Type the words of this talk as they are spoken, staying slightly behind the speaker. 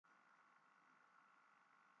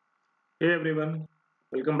Hey everyone,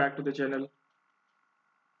 welcome back to the channel।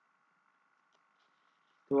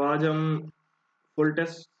 तो आज हम फुल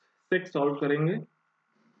टेस्ट 6 सॉल्व करेंगे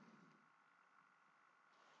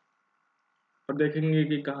और देखेंगे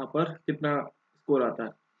कि कहाँ पर कितना स्कोर आता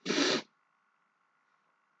है।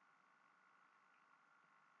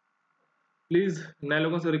 प्लीज नए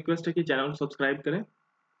लोगों से रिक्वेस्ट है कि चैनल को सब्सक्राइब करें।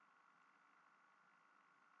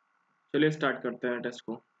 चलिए स्टार्ट करते हैं टेस्ट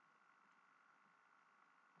को।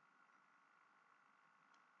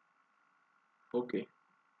 Okay,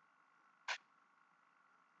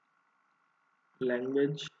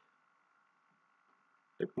 language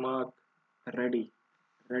tick mark ready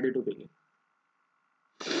ready to begin.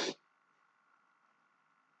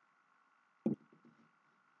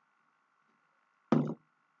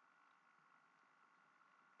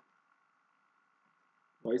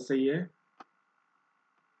 Voice सही है।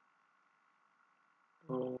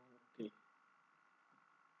 ओके,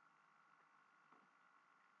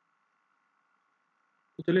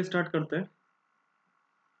 तो चलिए स्टार्ट करते हैं।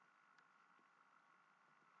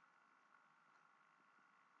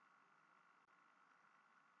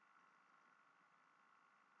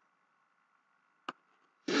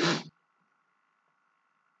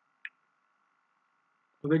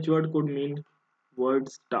 Which word could mean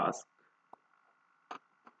words task?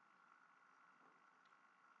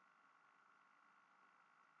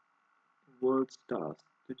 Words task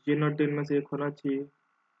तो जिन और टिन में से एक होना चाहिए,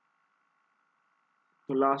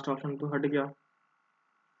 तो लास्ट ऑप्शन तो हट गया।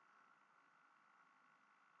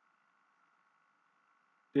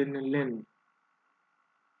 टिन लिन,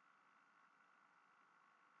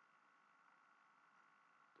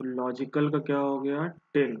 तो लॉजिकल का क्या हो गया?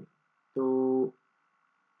 टिन। तो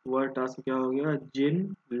वर्ड टास्क क्या हो गया?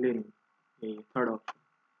 जिन लिन, ये थर्ड ऑप्शन।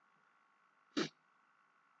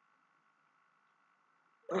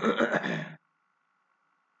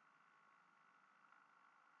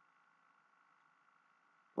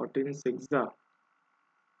 14 6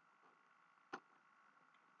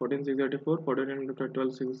 14 6 84, 14 into 12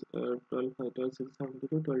 6 12 12 6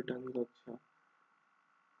 72, 12 times। अच्छा,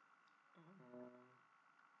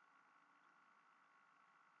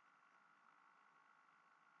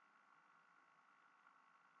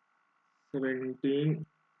 17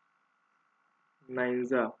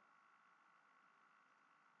 9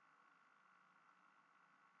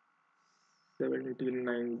 17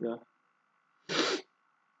 9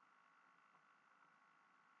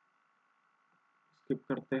 स्किप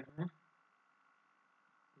करते हैं,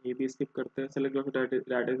 ये भी स्किप करते हैं। Select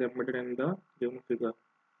that is embedded in the given figure.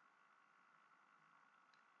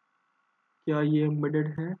 क्या ये एम्बेडेड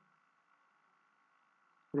है?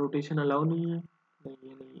 रोटेशन अलाउ नहीं है, नहीं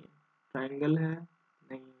है, नहीं है। ट्रायंगल है,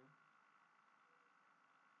 नहीं है।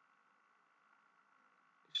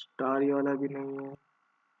 स्टार ये वाला भी नहीं है।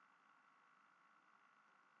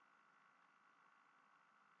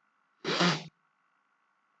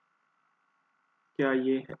 क्या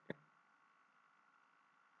ये है?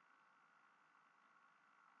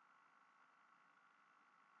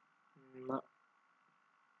 ना,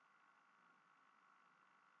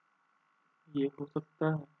 ये हो सकता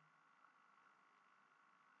है।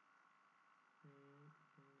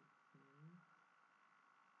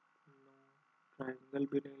 ट्रायंगल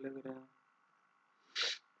भी नहीं लग रहा।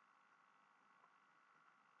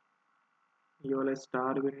 ये वाला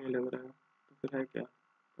स्टार भी नहीं लग रहा है, तो फिर है क्या?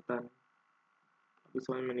 पता नहीं, अभी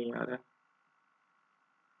समझ में नहीं आ रहा है।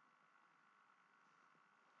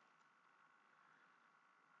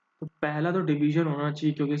 तो पहला तो डिवीजन होना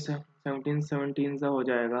चाहिए, क्योंकि 17 17 सा हो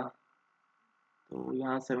जाएगा। तो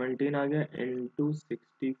यहाँ 17 आ गया इंटू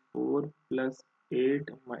 64 प्लस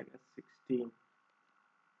 8 माइनस 16।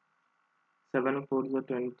 7 4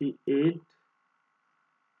 28,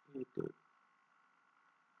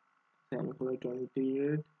 7 4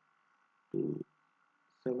 28, 2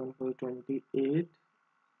 7 4 28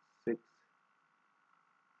 6।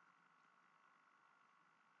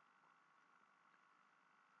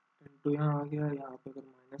 इंटू यहाँ आ गया, यहाँ पे अगर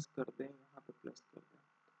माइनस कर दें, यहाँ पे प्लस कर दें,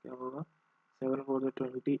 तो क्या होगा? 7 4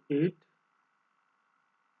 28,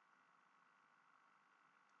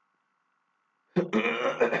 7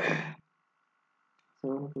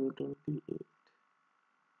 4 28,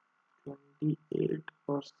 28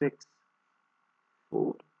 और 6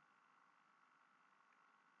 4।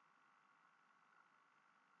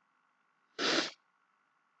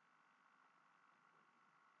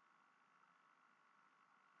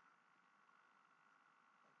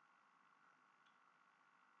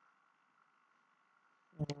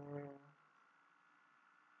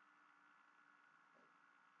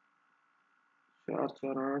 चार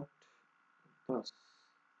चार 8 10।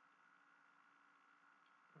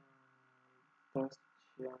 10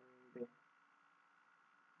 96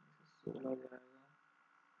 16 जाएगा,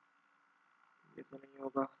 ये तो नहीं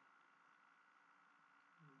होगा।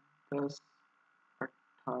 10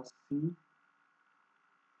 88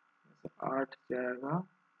 में से 8 जाएगा,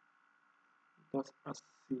 10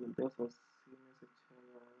 80 10 80 में से 6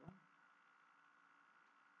 जाएगा,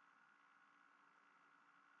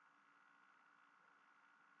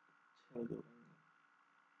 6 जोड़ेंगे,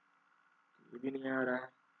 ये भी नहीं आ रहा है।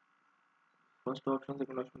 फर्स्ट ऑप्शन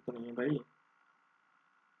सेकंड ऑप्शन तो नहीं है भाई।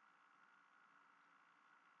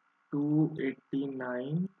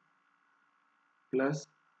 289 plus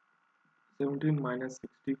 17 minus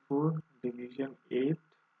 64 division 8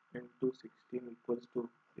 into 16 equals to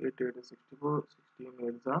 8 8 is 64, 16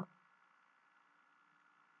 8 is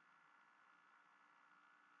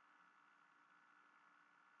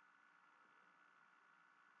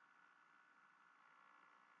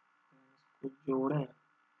कुछ जोड़ें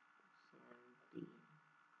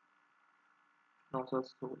 17 9 7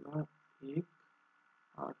 16 1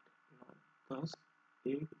 8 9 10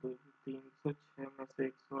 1 2 306 में से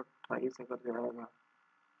 128 अगर जाएगा,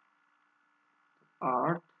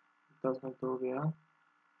 8 10 में 2 गया,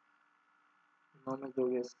 9 में 2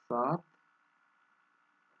 गया 7,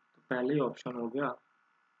 तो पहले ही ऑप्शन हो गया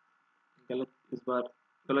गलत, इस बार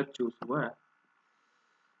गलत चूज हुआ है।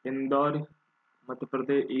 इंदौर मध्य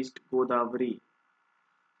प्रदेश ईस्ट गोदावरी,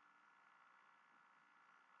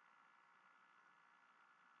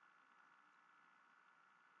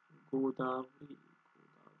 गोदावरी गोदावरी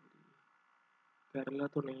केरला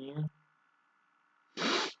तो नहीं है,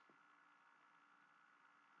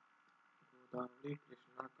 Godavari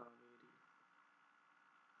Krishna Kaveri.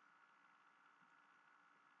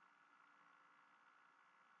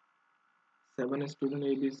 Seven student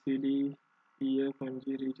A B C D E F and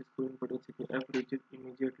G reach school in particular city. F reaches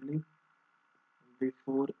immediately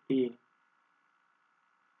before A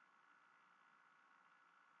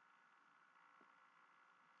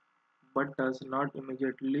but does not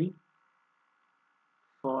immediately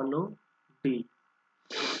follow D.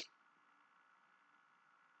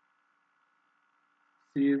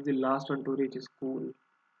 C is the last one to reach school.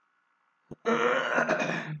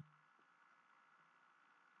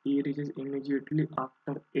 E reaches immediately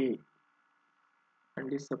after A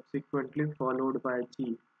and is subsequently followed by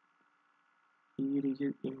G. E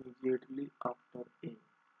reaches immediately after A.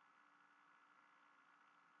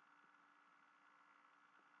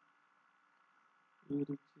 E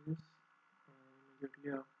reaches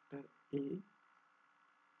immediately after A.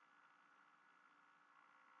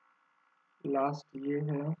 Last ये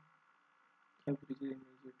है, F reaches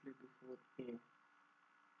immediately before A.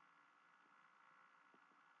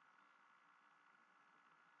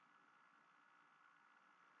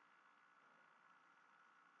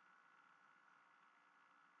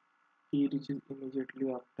 E reaches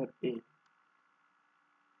immediately after A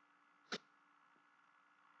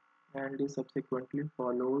and is subsequently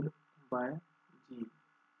followed by G.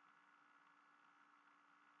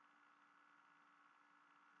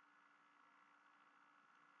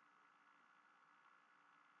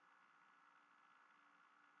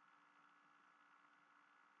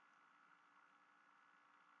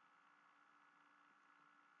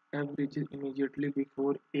 F reaches immediately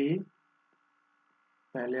before A,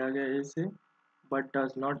 पहले आ गया A से, but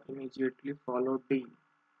does not immediately follow D.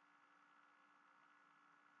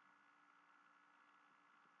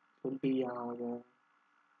 तो D यहाँ आ गया,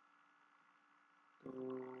 तो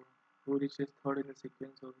who reaches third in the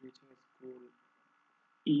sequence of reaching school?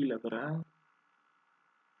 E लग रहा है।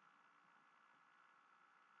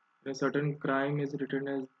 A certain crime is written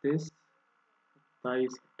as this,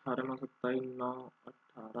 27 18 9 27 9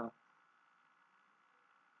 18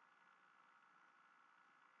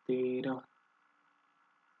 13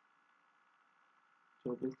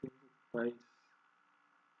 24 3 27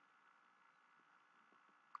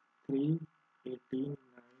 3 18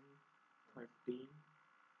 9 13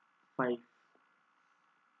 5।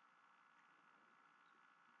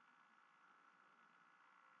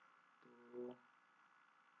 तो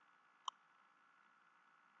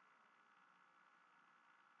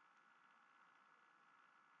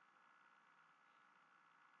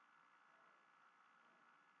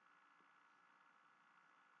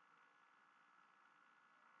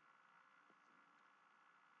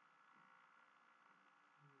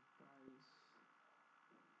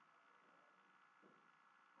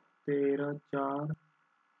तेरह 4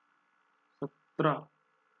 17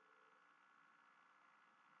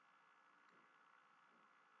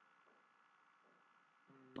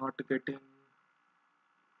 not getting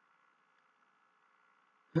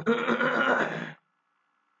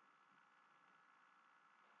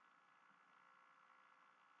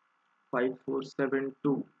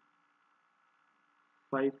 5472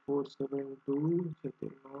 5472 6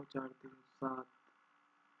 3 9 4 3 7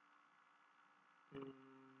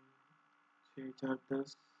 6 4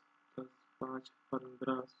 10 10 5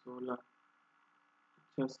 15 16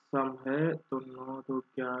 अच्छा सम है तो 9 2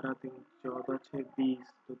 11 3 14 6 20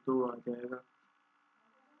 तो 2 आ जाएगा।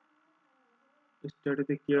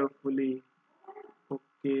 Study carefully.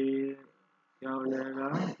 ओके क्या हो जाएगा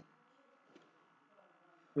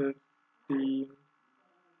 15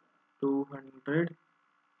 200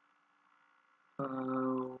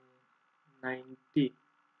 90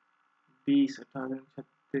 20 18 36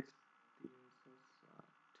 360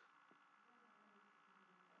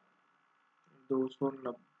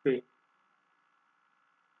 290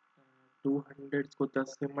 200 को 10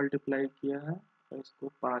 से मल्टीप्लाई किया है और इसको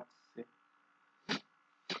 5 से।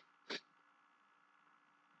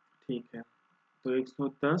 ठीक है तो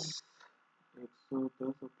 110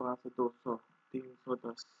 110 और 5 200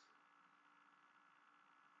 310।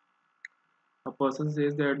 A person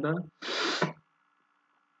says that the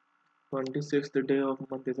 26th day of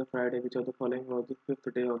month is a Friday. Which of the following was the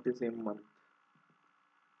 5th day of the same month?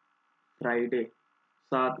 Friday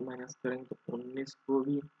 7 minus करेंगे तो 19 को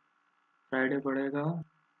भी फ्राइडे पड़ेगा,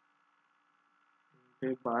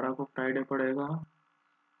 फिर 12 को फ्राइडे पड़ेगा,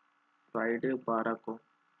 फ्राइडे 12 को,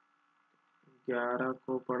 11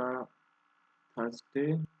 को पड़ा थर्सडे,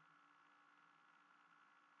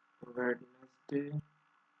 वेडनेसडे,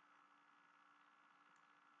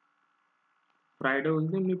 फ्राइडे उस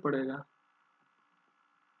दिन नहीं पड़ेगा।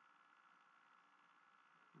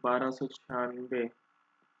 1296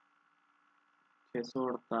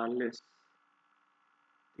 648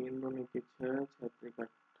 3 दूनी की 6 6 का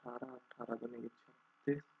 18 18 दूनी की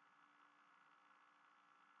 36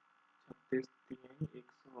 36 3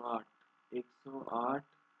 108 108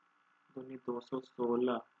 दूनी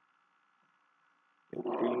 216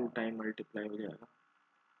 3 टाइम मल्टीप्लाई हो जाएगा।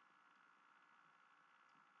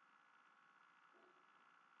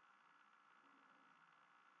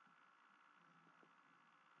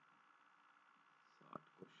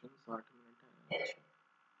 क्वेश्चन 60 मिनट है।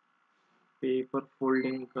 पेपर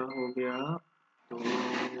फोल्डिंग का हो गया तो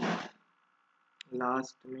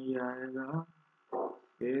लास्ट में ये आएगा,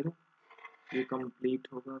 फिर ये कंप्लीट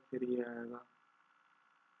होगा, फिर ये आएगा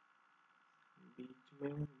बीच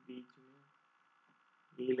में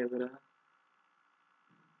ये लग रहा है।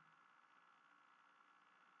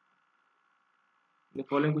 The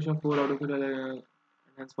following question 4 out of 5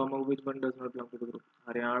 hence form of which one does not belong to the group?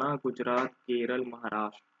 Haryana, Gujarat, Kerala,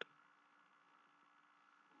 Maharashtra.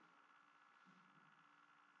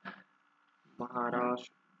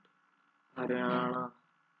 Maharashtra, Haryana,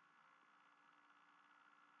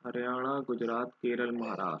 Haryana, Gujarat, Kerala,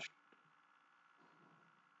 Maharashtra.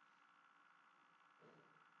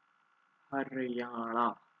 Haryana,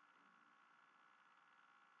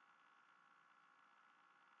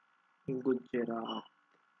 Gujarat,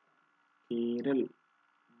 Kerala,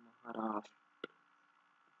 Maharashtra.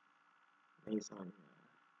 नहीं समझ में आया।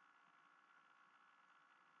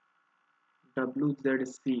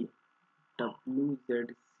 WZC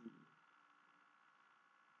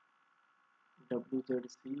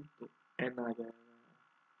तो N आ जाएगा।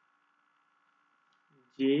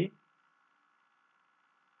 J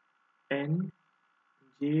N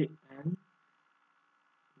J N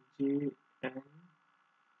J N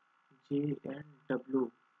J N W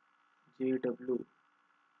J W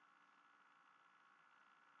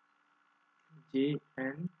J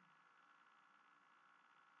N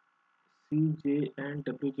C J N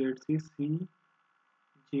W Z C C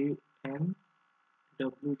J N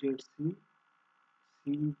W Z C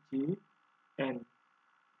C J N।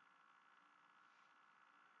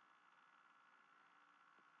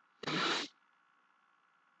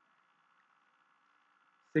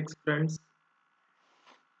 Six friends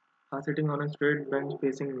are sitting on a straight bench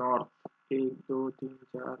facing north. 1 2 3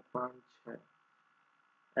 4 5 6।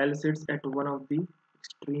 L sits at one of the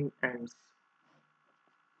extreme ends.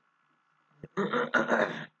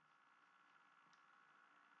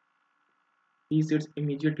 He sits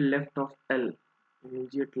immediate left of L,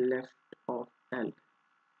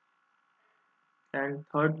 and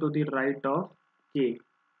third to the right of K.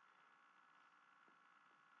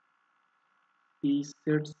 He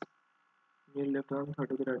sits near left and third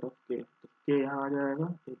to the right of K. तो K यहाँ आ जाएगा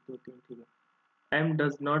 1 2 3 ठीक है। M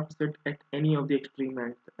does not sit at any of the extreme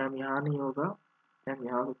ends. M यहाँ नहीं होगा, M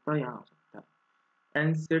यहाँ हो सकता है, यहाँ हो सकता है। N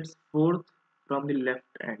sits fourth from the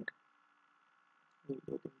left end. 1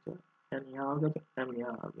 2 3 4 N यहाँ आ गया तो M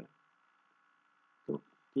यहाँ आ गया, तो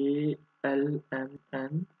K L M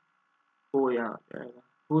N O यहाँ आ जाएगा।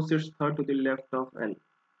 Who sits third to the left of L?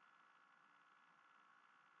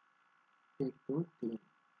 एक दो तीन,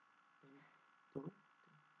 एक दो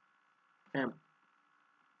एम।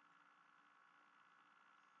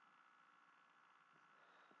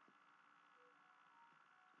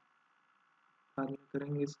 बाद में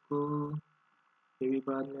करेंगे इसको, ये भी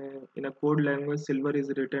बाद में। इन a code language silver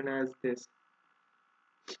is written as this.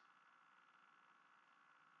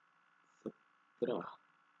 17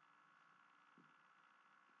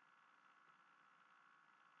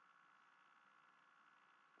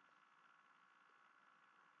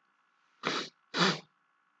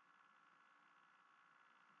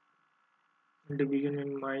 division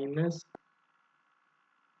in minus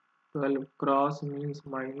 12 cross means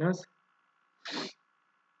minus,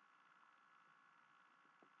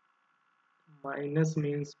 minus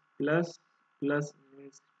means plus, plus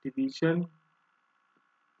means division,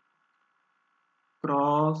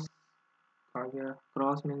 cross आ गया,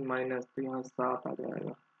 क्रॉस मीन माइनस, तो यहाँ 7 आ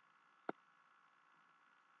जाएगा।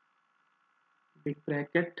 बिग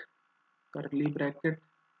ब्रैकेट, करली bracket,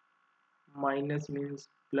 minus means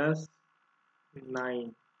plus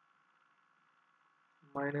 9,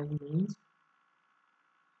 minus means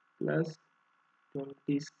plus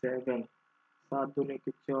 27, 7 दूनी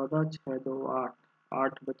के 14, 6 2 8,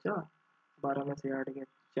 8 बचा, 12 में से 8 गया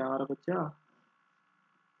 4 बचा,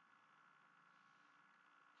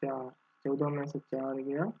 4, 14 में से 4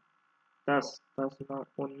 गया 10, 10 9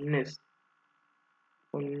 19,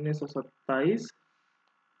 19 और 27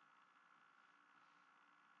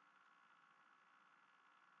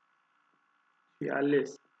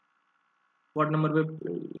 46। व्हाट नंबर पे?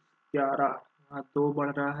 11। यहाँ 2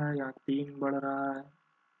 बढ़ रहा है, यहाँ 3 बढ़ रहा है,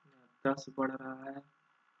 यहाँ 10 बढ़ रहा है,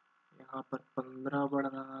 यहाँ पर 15 बढ़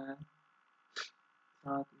रहा है,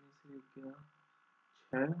 7 में से गया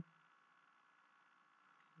 6,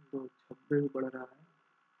 2 26 बढ़ रहा है।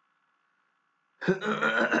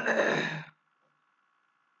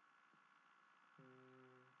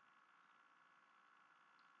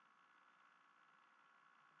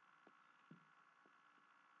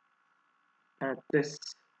 this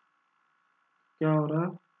क्या हो रहा है?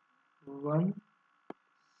 1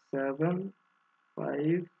 7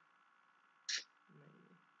 5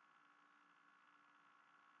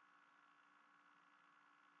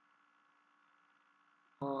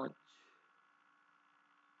 5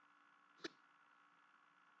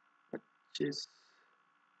 25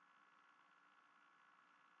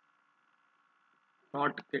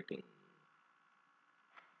 not getting।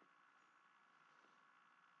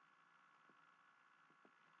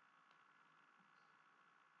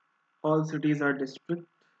 all cities are district,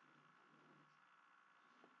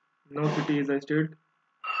 no city is a state,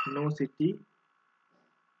 no city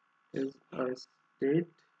is a state,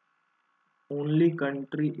 only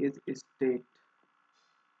country is a state।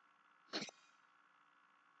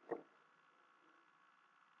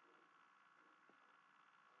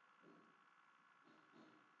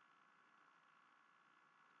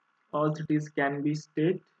 all cities can be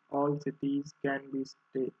state, all cities can be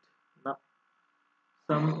state। Now,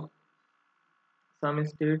 some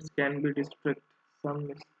states can be district,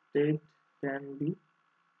 some state can be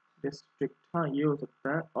district। हाँ ये हो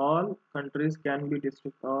सकता है, all countries can be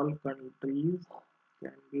district, all countries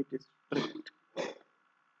can be district,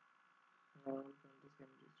 all countries can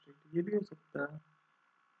be district, ये भी हो सकता है।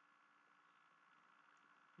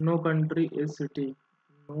 no country is city,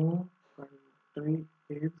 no country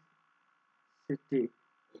is city,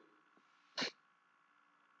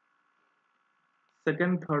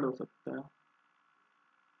 second third हो सकता है।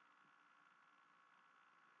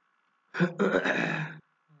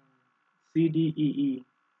 C D E E,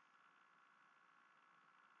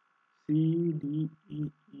 C D E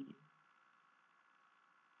E,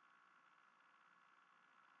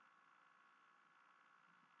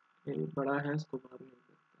 ये बड़ा है, इसको बाहर नहीं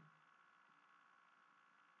करते।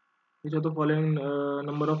 Which of the following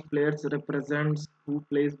number of players represents who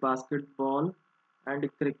plays basketball and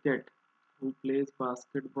cricket? Who plays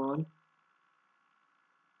basketball,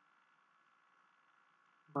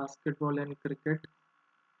 basketball and cricket?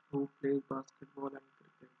 Who plays basketball and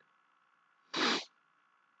cricket?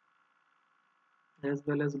 As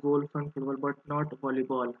well as golf and football, but not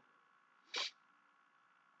volleyball।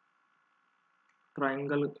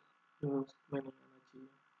 Triangle में नहीं आना चाहिए।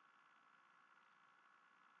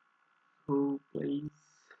 Who plays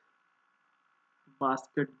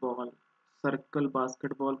basketball, circle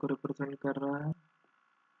basketball को represent कर रहा है,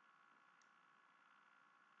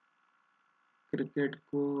 cricket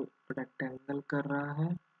को rectangle कर रहा है,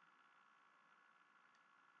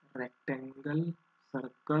 rectangle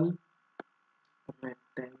circle,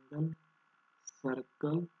 rectangle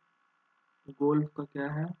circle. Golf का क्या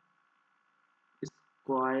है?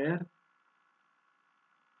 स्क्वायर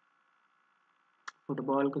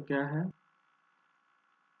फुटबॉल का क्या है?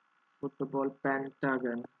 Football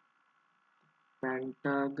pentagon,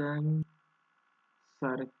 pentagon,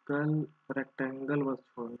 circle, rectangle बस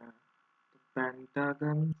छोड़ना है। तो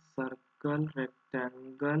pentagon, circle,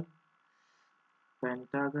 rectangle,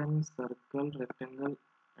 pentagon, circle, rectangle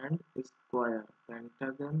and square.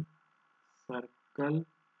 Pentagon, circle,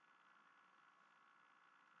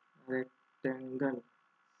 rectangle,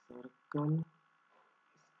 circle,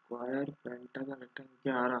 square, pentagon, rectangle.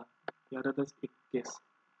 11, 11, 10, 21।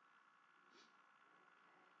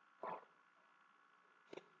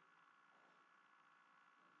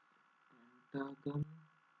 Pentagon,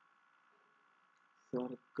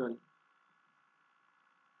 circle,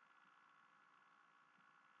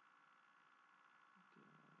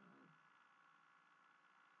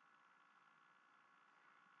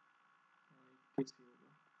 किसी होगा।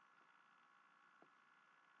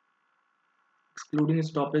 Excluding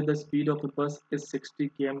stoppage, the speed of a bus is 60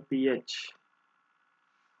 km/h,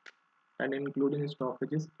 and including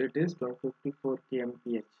stoppages, it is 54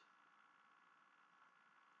 km/h.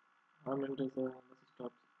 How many does the bus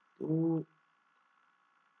stop? तो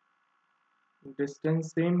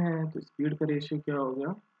distance same है तो speed का ratio क्या हो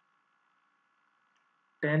गया?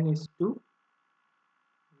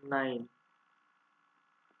 10:9।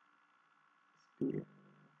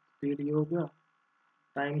 Speed ये हो गया,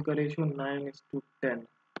 टाइम का रेशियो 9:10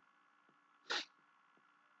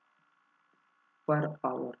 पर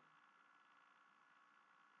आवर।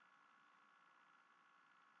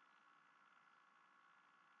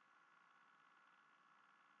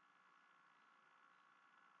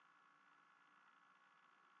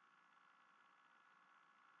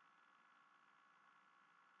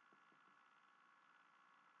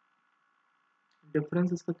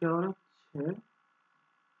 डिफरेंस इसका क्या हो रहा है?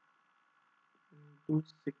 6 ×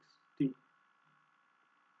 60,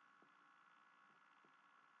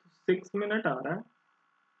 6 मिनट आ रहा है।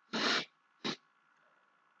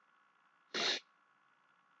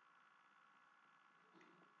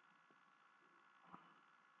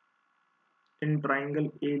 इन ट्राइंगल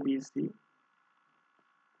ABC,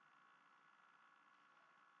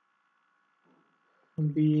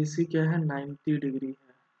 BAC क्या है? 90 डिग्री है।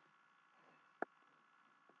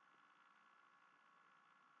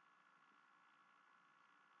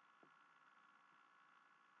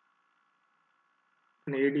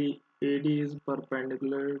 And AD is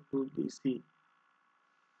perpendicular to BC।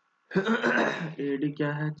 AD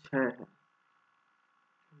क्या है? 6 है।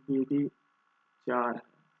 BD 4 है।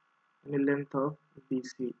 Length of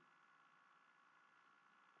BC,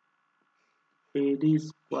 AD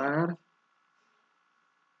square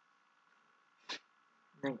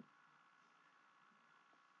नहीं,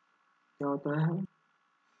 क्या होता है?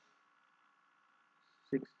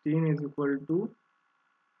 16 इज इक्वल टू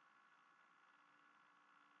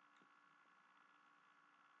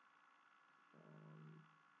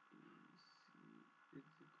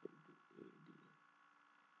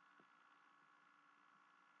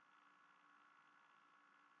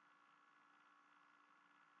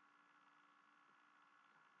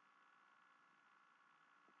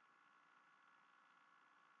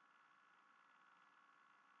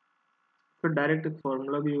फिर डायरेक्ट एक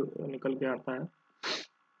फॉर्मूला भी निकल के आता है।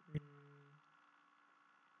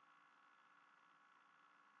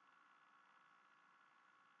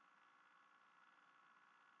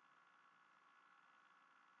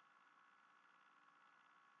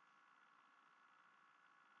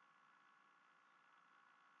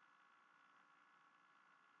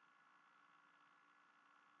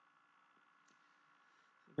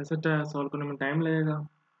 वैसे सॉल्व करने में टाइम लगेगा,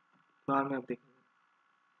 बाद में आप देखेंगे।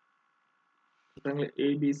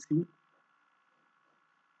 ABC,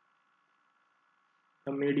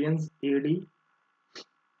 the medians AD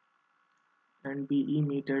and BE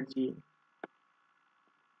meet at G.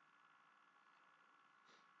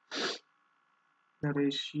 The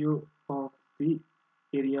ratio of the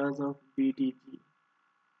areas of BDG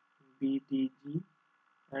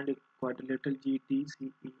and quadrilateral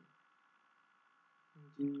GDCE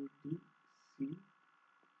GDCE।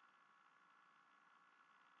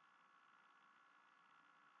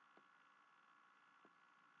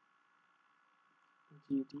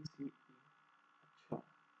 अच्छा,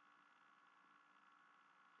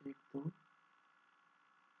 एक तो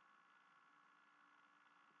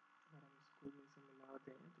अगर हम इसको इसे मिला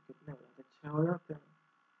दें तो कितने हो जाते हैं? 6 हो जाते हैं।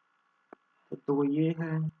 तो 2 ये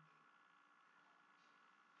है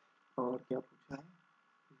और क्या पूछा है?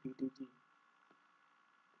 BDG,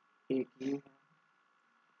 एक ये है,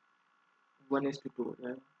 1:2 हो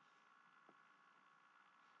जाएगा।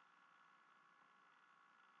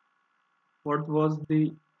 What was the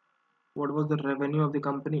What was the revenue of the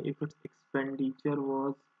company if its expenditure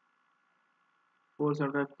was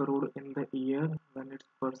 475 crore in the year when its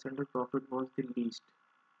percentage profit was the least?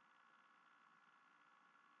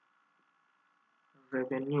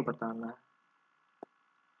 Revenue बताना है,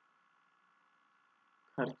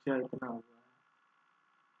 खर्चा इतना हुआ है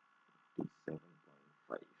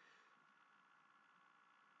 47.5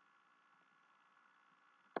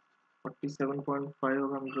 47.5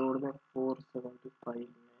 अगर हम जोड़ दें 475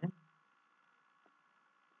 में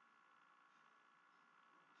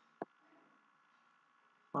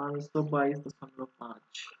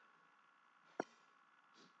 522.5.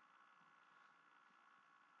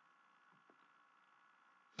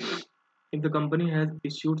 If the company has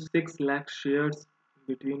issued 6 lakh shares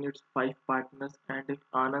between its 5 partners and if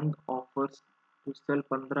Anand offers to sell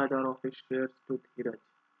 15,000 of his shares to Dheeraj,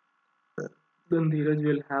 then Dheeraj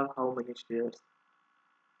will have how many shares?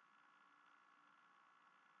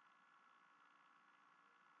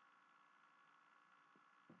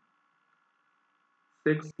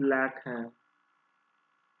 6 lakh हैं,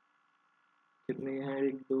 कितने हैं?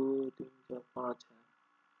 1 2 3 4 5 है।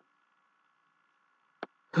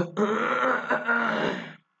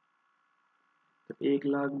 तो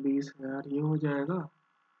 1,20,000 ये हो जाएगा।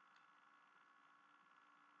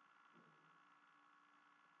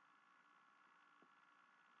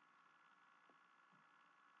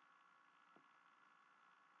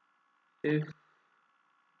 If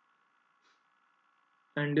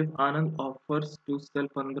Anand offers to sell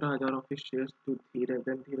 15,000 of his shares to Dheeraj,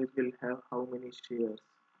 then Dheeraj will have how many shares?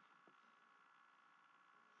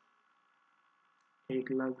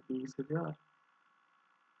 1,20,000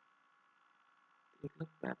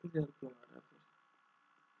 1,35,000 क्यों आ रहा है फिर?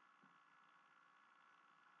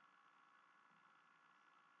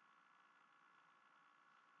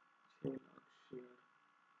 6 लाख शेयर।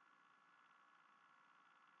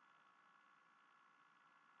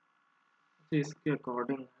 अच्छा, इसके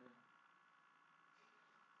अकॉर्डिंग है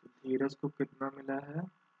तो धीरज को कितना मिला है?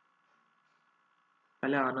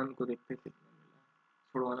 पहले आनंद को देखते कितना मिला है।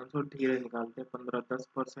 छोड़ो आनंद को, धीरज निकालते हैं। 15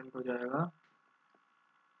 10% हो जाएगा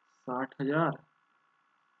 60,000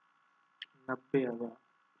 90,000,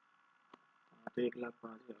 तो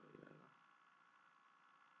 1,05,000 हो जाएगा।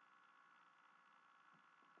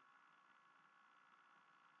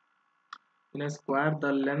 In a square,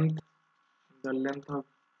 the length of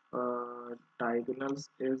diagonals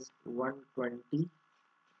is 120.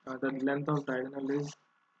 The length of diagonal is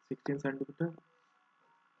 16 centimeter.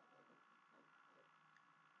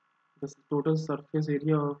 The total surface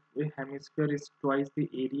area of a hemisphere is twice the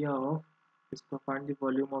area of. इसको find the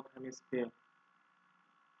volume of hemisphere.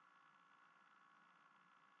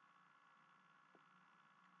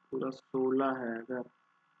 पूरा 16 है, अगर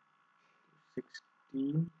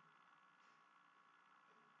 16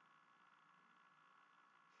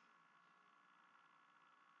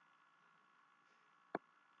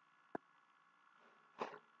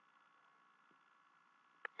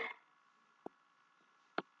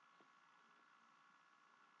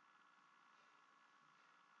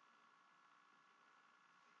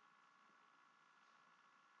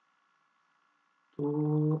 तो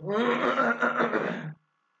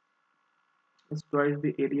is twice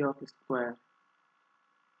the area of square.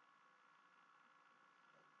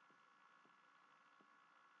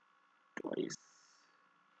 Twice.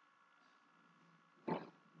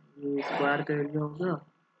 ये square का area हो गया,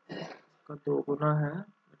 इसका 2 गुना है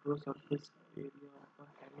total surface area of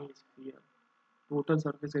hemisphere. Total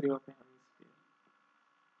surface area of hemisphere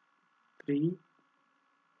 3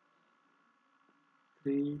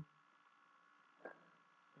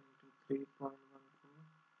 into 3.14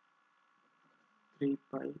 3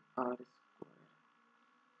 pi r square।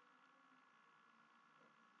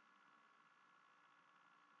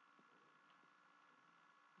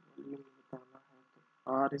 Volume बताना है तो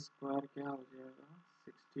r स्क्वायर क्या हो जाएगा?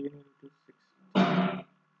 16 into 16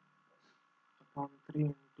 upon 3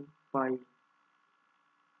 into pi।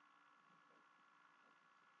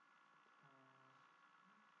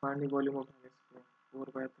 Find the volume of hemisphere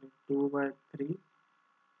 4/3 2/3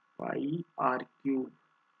 pi r cube।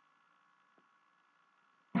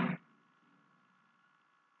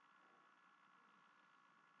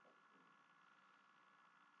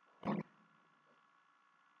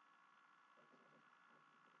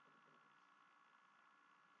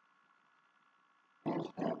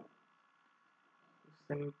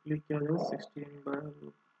 Simply क्या है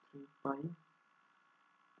 16/3 पाई,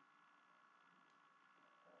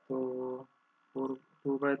 तो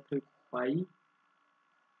 2/3 पाई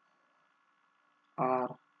आर,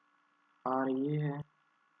 आर ये है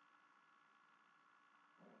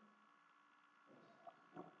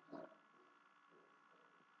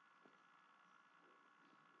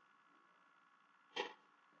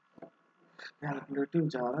कैलकुलेटिव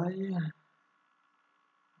जा रहा है ये।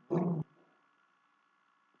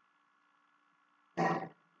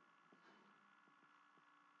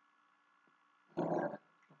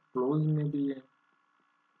 क्लोज में भी है,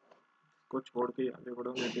 इसको छोड़ के आगे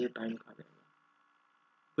बढ़ोगे तो टाइम खा जाएगा।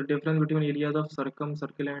 The difference between areas of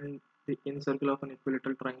circle and the incircle of an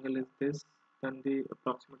equilateral triangle is this, then the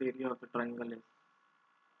approximate area of the triangle is.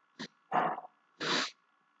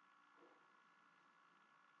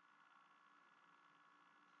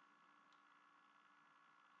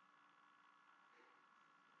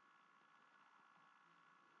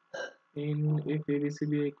 In if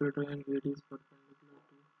ABCB equilateral and AD is perpendicular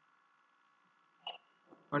to,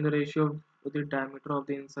 and the ratio of the diameter of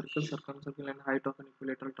the incircle, circumcircle and height of an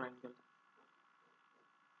equilateral triangle.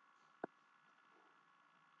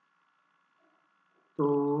 तो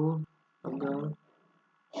अगर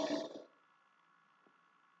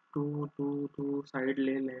to side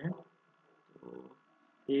ले लें तो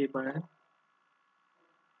a by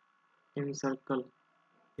incircle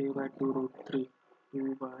a by 2 root 3 a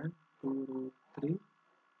by 2 root 3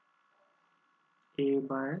 a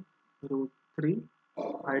by root 3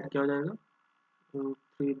 height क्या हो जाएगा root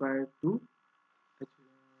 3 bye 2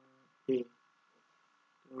 a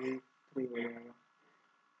root 3 हो जाएगा।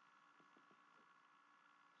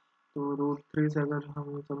 तो रूट 3 से अगर हम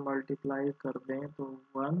सब मल्टीप्लाई कर दें तो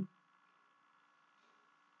 1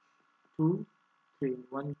 2 3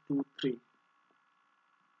 1 2 3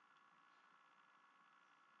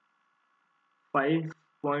 5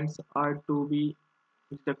 points are to be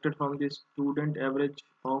deducted from the student average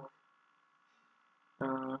of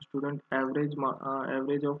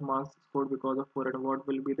average of marks scored because of 4, and what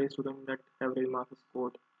will be the student net average marks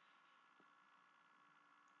scored?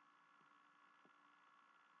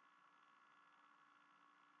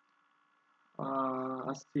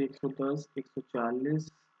 uh, 80 110 140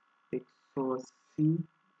 180 260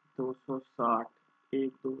 1 2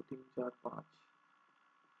 3 4 5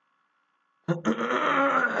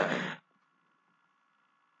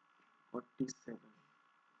 47.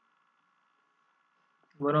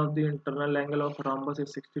 One of the internal angle of rhombus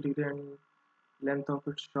is 60 degree and length of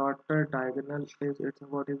its shorter diagonal is its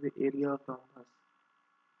what is the area of rhombus?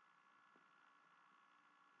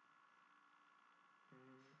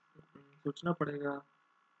 सोचना पड़ेगा।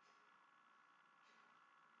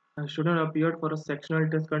 A student appeared for a sectional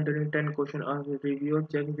test containing 10 questions. A reviewer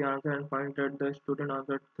checks the answer and finds that the student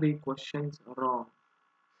answered 3 questions wrong.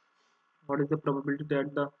 What is the probability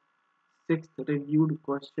that the sixth reviewed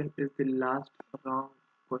question is the last wrong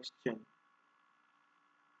question?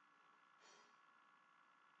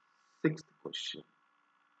 Sixth question.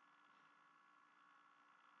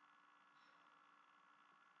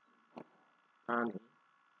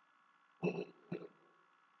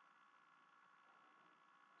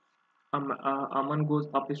 Aman goes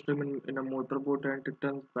upstream in a motorboat and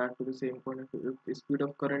returns back to the same point. If the speed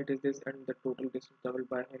of current is this and the total distance traveled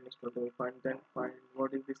by him is 25, then find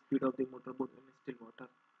what is the speed of the motorboat in still water.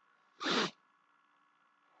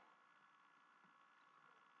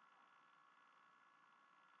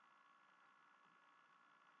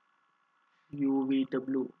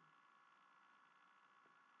 UVW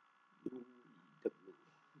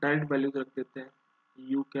direct values रख देते हैं।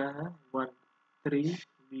 U क्या है 1 3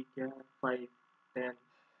 V क्या है 5 10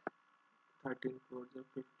 13 4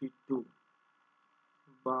 52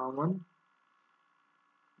 52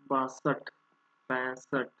 62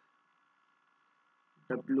 65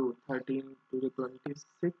 W 13 to the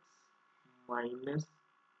 26 minus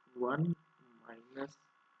 1 minus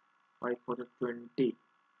 5 for the 20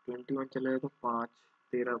 21 चला जाए तो 5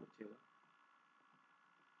 13 बचेगा।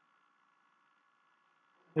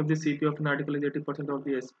 If the CP of an article is 80% of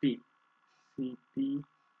the SP, CP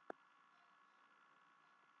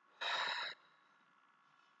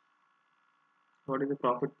what is the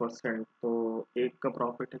profit percent? तो एक का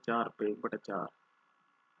प्रॉफिट है 4 पे 1/4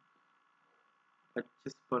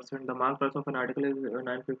 25%. The mark price of an article is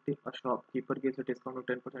 950. A shopkeeper gives a discount of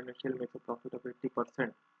 10% and still makes a profit of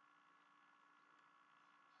 80%.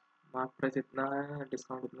 Mark price इतना है,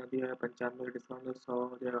 discount इतना दिया है 95 डिस्काउंट 100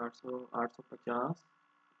 हो जाएगा 800 850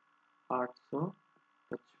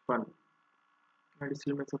 855 and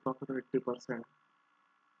still makes a profit of 80%.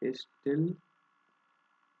 It still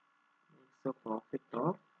makes a profit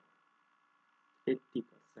of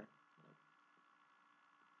 80%.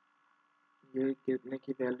 ये कितने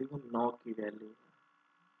की वैल्यू है 9 की वैल्यू है,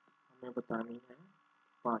 हमें बतानी है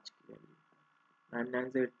 5 की वैल्यू। 9 9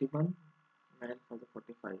 से 81 9 4 से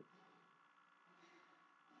 45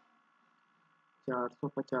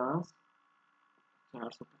 450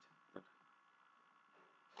 475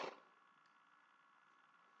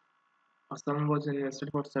 A sum was invested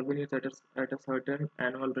for 7 years at a certain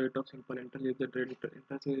annual rate of simple interest. If the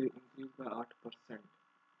interest is increased by 8%,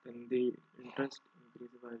 then the interest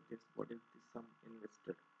increases by this. What is the sum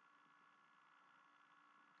invested?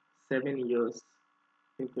 7 years.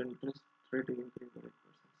 If the interest rate is increased by 8%,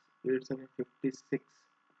 8 7 56.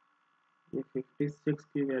 ये 56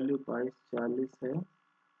 की value 2240 है,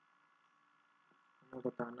 हमें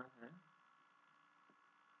बताना है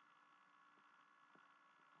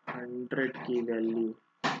 100 की value.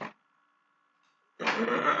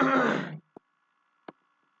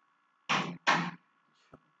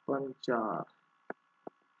 56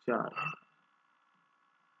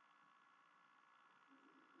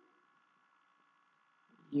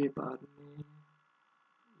 ये बाद में,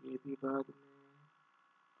 ये भी बाद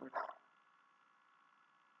में।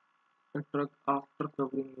 ट्रक आफ्टर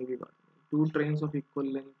कवरिंग में भी बाद में। 2 trains of equal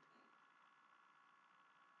length,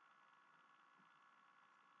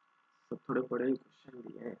 सब थोड़े बड़े क्वेश्चन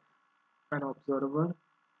दिए हैं। An observer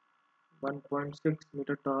 1.6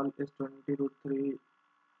 meter tall is 20 root 3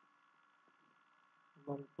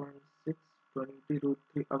 1.6 20 root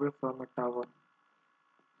 3 away from a tower.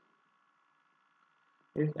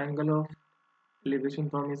 If angle of elevation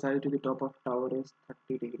from his eye to the top of tower is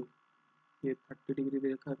 30 degree, ये 30 डिग्री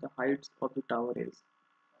देखा, the height of the tower is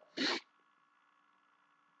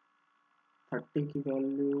 30 की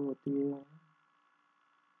value होती है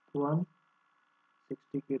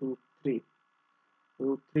 160 की root 3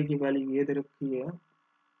 की value ये दे रखी है,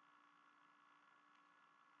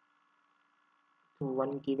 तो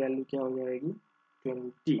 1 की वैल्यू क्या हो जाएगी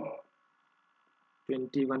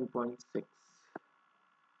 21.6।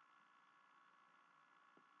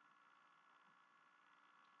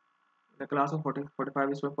 The class of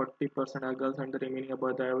 45 is where 40% are girls and the remaining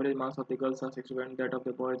above. The average marks of the girls are 60 and that of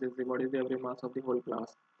the boys is what is the average marks of the whole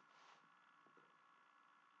class?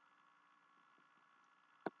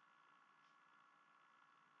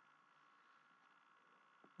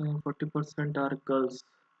 Uh, 40% are girls,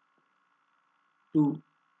 2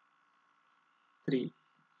 3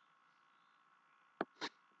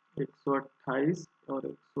 128 और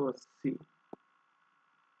 180,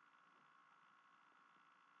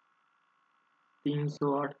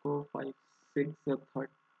 308 को 5 6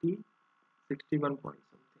 30 61 point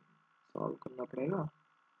something solve करना पड़ेगा।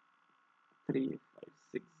 3 5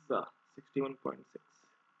 6 61.6।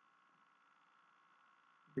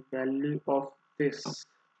 The value of this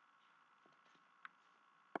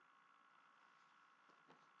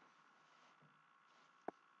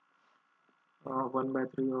 1 by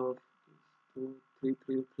 3 of 2 3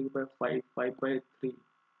 3 3 by 5 5 by 3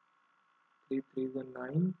 3 3 is a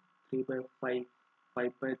 9 3 by 5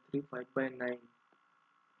 5 by 3 5 by 9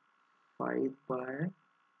 5 by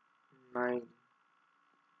 9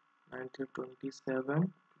 9 to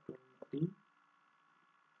 27 20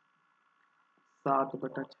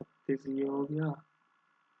 7/36 ये हो गया।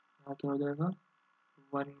 यहाँ क्या हो जाएगा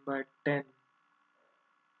 1 by 10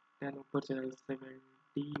 10 ऊपर चलेगा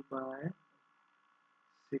 70 by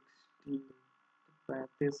 16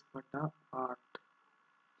 35/8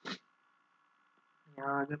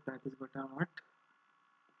 यहाँ आ गया 35/8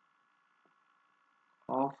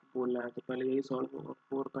 ऑफ बोला है तो पहले यही सॉल्व होगा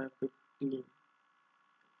 4 by 15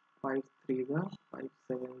 5 3 जा 5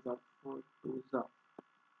 7 जा 4 2 जा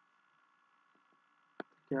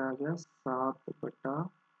क्या आ गया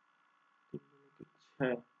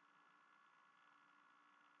 7/6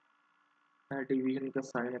 डिवीजन का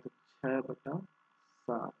साइन है तो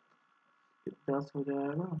 6/7 10 हो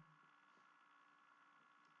जाएगा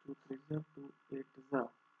 2 3 जा 2 8 जा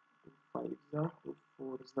 2 5 जा 2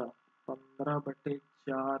 4 जा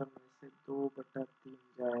 15/4 में से 2/3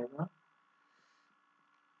 जाएगा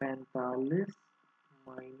 45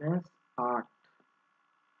 माइनस 8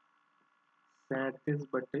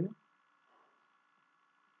 37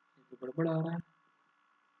 तो गड़बड़ आ रहा है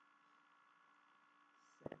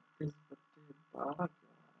 37/12 क्यों आ रहा है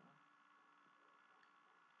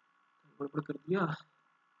गड़बड़ कर दिया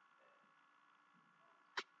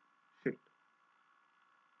shit.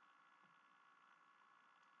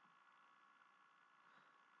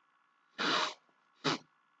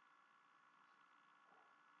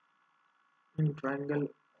 In triangle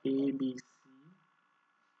ABC,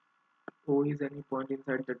 O is any point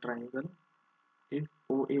inside the triangle. If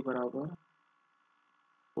OA बराबर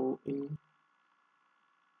OA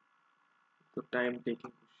तो टाइम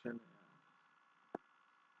टेकिंग क्वेश्चन है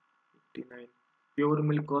 59। Pure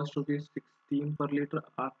milk cost rupees 16 per liter.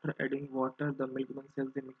 After adding water, the milkman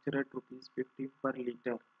sells the mixture at rupees 15 per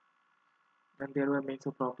liter and thereby makes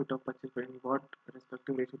a profit of purchase price. In what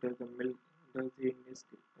respective ratio does he mix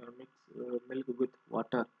milk with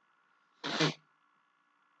water?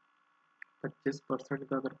 25%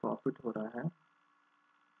 का अगर profit हो रहा है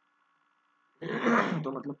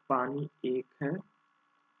तो मतलब पानी 1 है,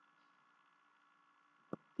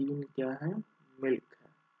 3 क्या है, मिल्क है,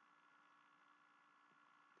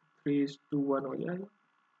 3:1 हो जाएगा।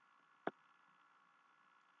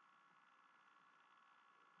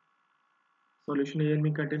 Solution A and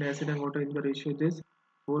B contain acid and water in the ratio this.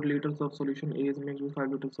 4 liters of solution A is mixed with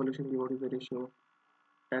 5 liters solution B. What is the ratio of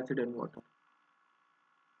acid and water?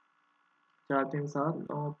 4 3 7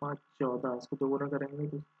 9 5 14, इसको दो गुना करेंगे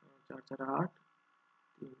तो 4 4 8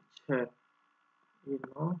 3 6, ये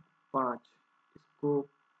 9 5, इसको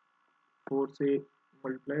 4 से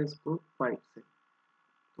मल्टीप्लाई, इसको 5 से,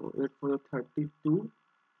 तो 8 4 32,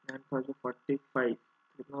 9 5 45,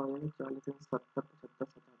 कितना हो जाएगा, 40 70 75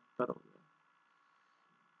 77 हो गया।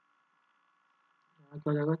 यहाँ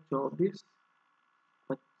क्या हो जाएगा, 24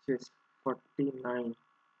 25 49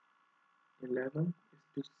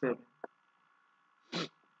 11:7।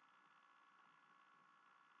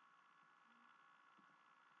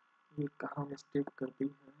 ये कहाँ मिस्टेक कर दी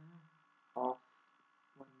है, ऑफ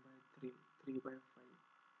 1/3 3/5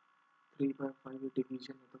 3/5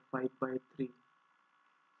 डिवीजन है तो 5/3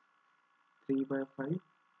 3/5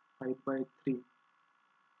 5/3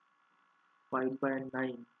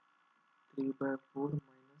 5/9 3/4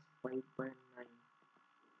 माइनस 5/9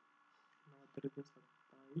 9 तरीके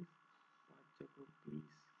 27 5 जगह 20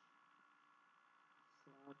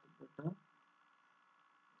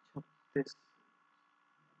 7/36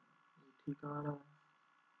 ठीक आ रहा है।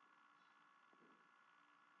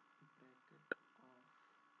 ब्रैकेट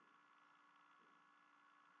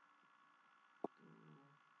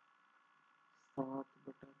ऑफ,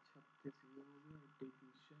 तो 7/36 ये हो गया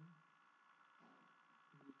डिवीजन,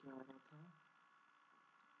 ये क्या आ रहा था,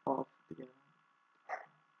 ऑफ दिया,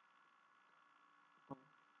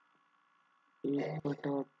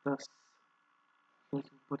 1/10 10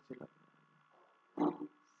 ऊपर चला गया, 60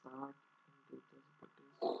 ×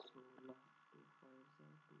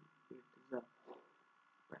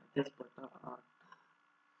 10/16 2 5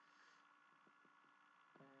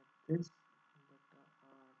 2 8 35/8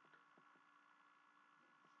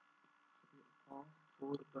 ऑफ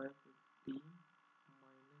 4/15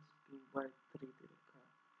 माइनस 2/3 दे रखा है।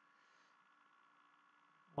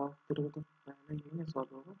 ऑफ तेरे को तो पहले ही नहीं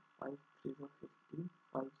सॉल्व होगा, 5 3 15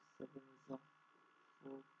 5 7 4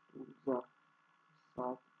 2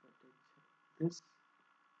 7/36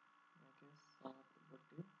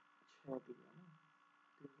 7/6 दिया ना,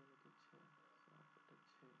 3 2 6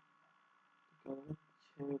 7/6 तो क्या होगा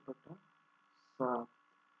 6/7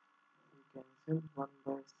 कैंसिल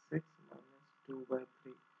 1/6 माइनस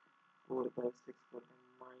 2/3 4/6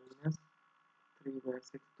 माइनस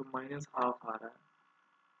 3/6 तो माइनस हाफ आ रहा है।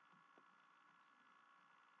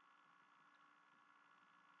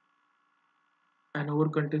 An ore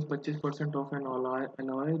contains 25% of an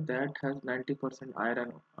alloy that has 90% iron.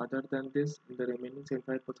 Other than this, in the remaining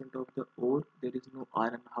 75% of the ore, there is no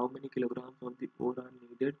iron. How many kilograms of the ore are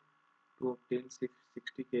needed to obtain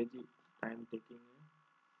 60 kg? Time taking.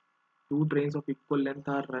 Two trains of equal length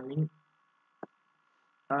are running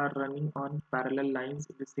on parallel lines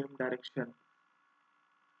in the same direction.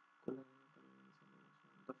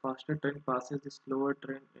 The faster train passes the slower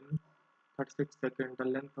train in 36 seconds. The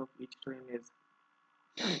length of each train is.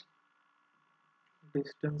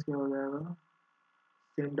 Distance क्या हो जाएगा,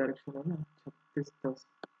 same direction है ना, 36 10,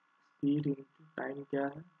 speed into time क्या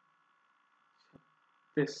है,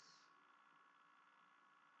 36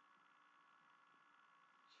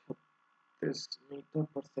 metre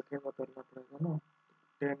पर second में करना पड़ेगा ना,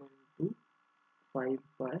 10 ×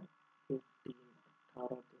 5/15 18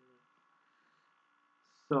 100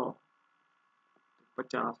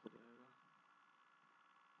 50 हो जाएगा।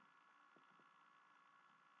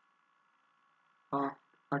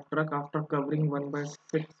 A truck after covering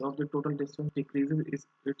 1/6 of the total distance decreases its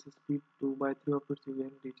speed 2/3 of its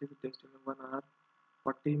and reaches destination 1 hour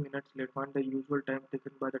 40 minutes late. Find the usual time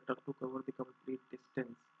taken by the truck to cover the complete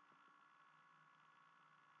distance.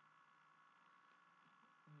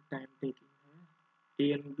 Time taking है, A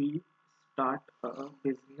and B start a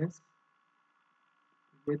business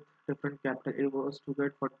with different capital. A was to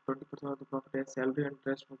get for 20% of the profit as salary and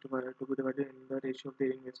rest multiplied to be divided in the ratio of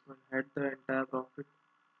their investment. Had the entire profit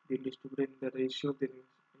been distributed in the ratio of their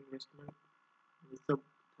investment? ये सब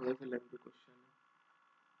थोड़ा सा lengthy question है।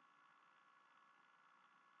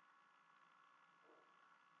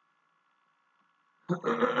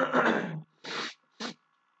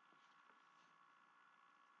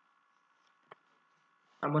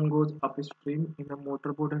 Aman goes upstream in a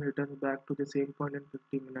motorboat and returns back to the same point in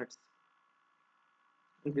 50 minutes.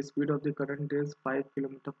 If the speed of the current is 5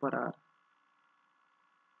 km/h,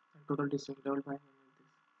 total distance traveled by him is this.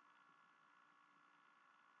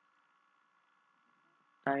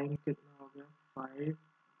 Time कितना हो गया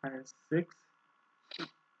 5/6.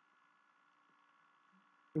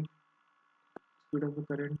 Speed of the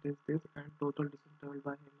current is this and total distance traveled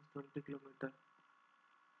by him is 20 kilometer.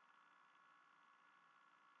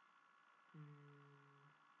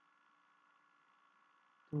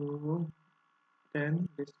 So 10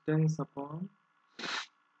 distance upon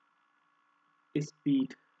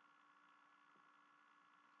speed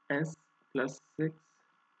s plus 6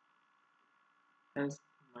 s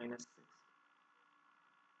minus 6.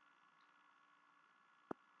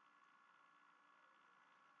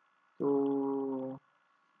 तो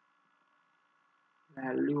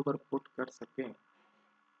value अगर put कर सकें,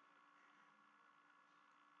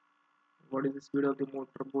 what is the speed of the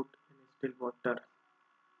motor boat in still water.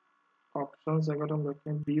 Options अगर हम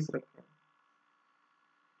रखें 20 रखें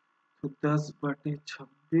तो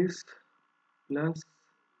 10/26 plus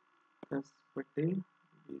 10/20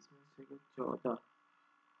 में से 14.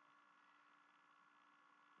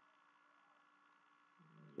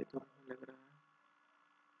 ये तो नहीं लग रहा है.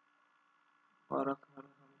 और अगर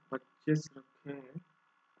हम 25 रखें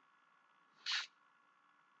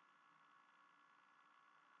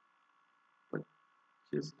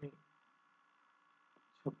 25 नहीं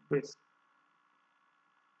 26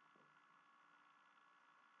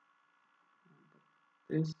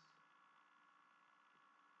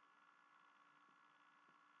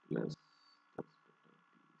 प्लस 10/20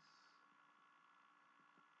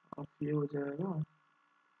 अब ये हो जाएगा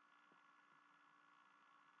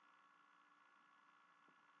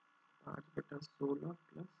 5/16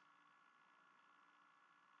 प्लस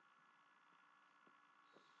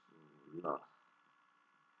 16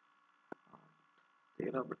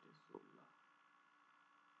 13/16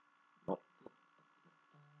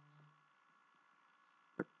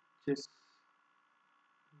 25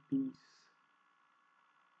 20.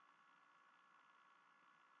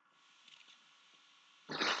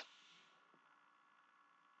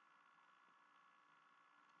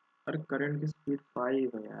 अरे करंट की स्पीड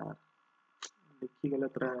 5 है यार, लिख ही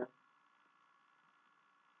गलत रहा है.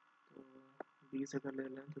 तो 20 अगर ले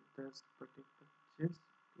लें तो 10/25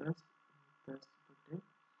 प्लस 10/15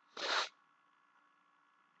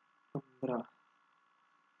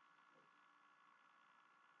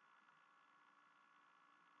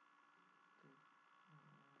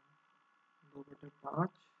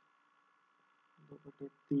 2/5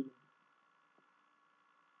 2/3.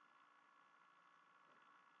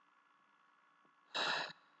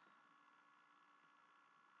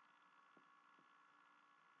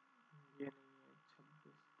 ये नहीं है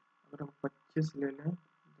 26. अगर हम 25 ले लें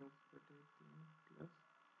 10/3 प्लस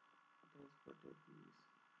 10/20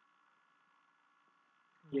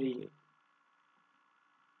 यही है.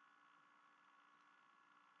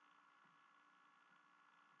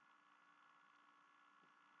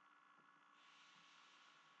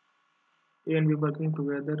 A and B working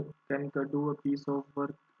together can do a piece of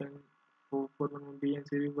work and for one B and C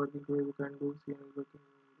working together can do C and working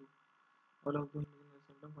do all of them in a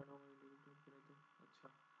center find out individual. अच्छा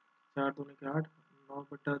 4 2 के 8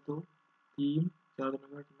 9/2 3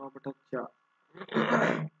 4 2 के 8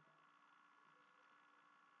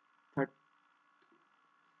 9/4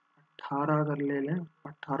 18 अगर ले लें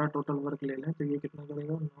 18 total work ले लें तो ये कितना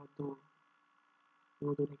करेगा 9 2 2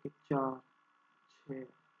 2 के 4 6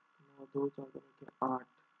 9 2 4 2 के 8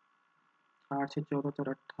 8 6 14 4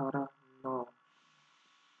 18 9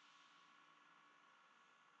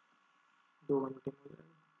 2 घंटे में हो जाएगा.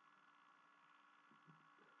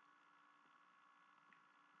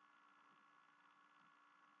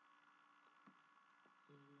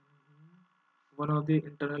 One of the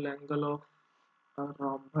internal angle of a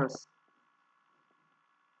rhombus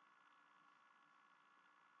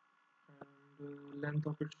and length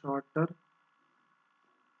of its shorter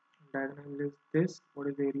diagonal is this. What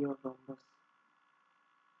is the area of rhombus?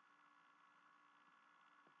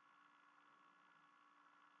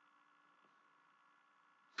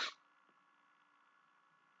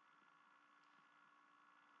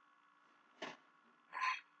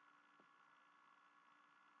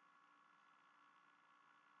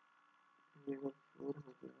 ये 4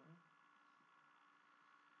 हो गया,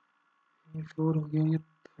 ये 4 हो गया, ये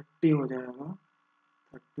 30 हो जाएगा.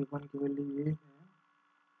 31 की वैल्यू ये है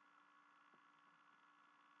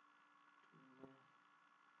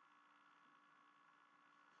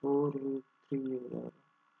 4√3 हो जाएगा.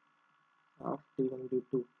 Half D1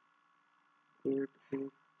 D2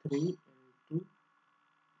 883 into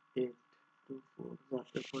 824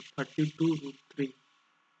 therefore 32√3.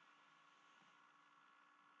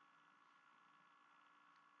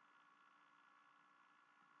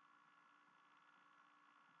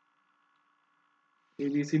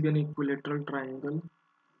 ABC be an equilateral triangle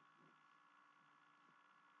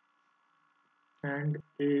and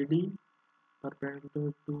AD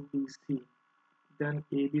perpendicular to BC, then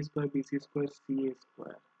AB square BC square CA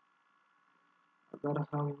square. अगर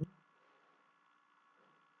हम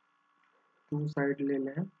टू साइड ले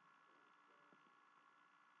लें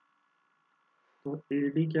तो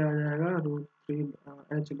AD क्या आ जाएगा, √3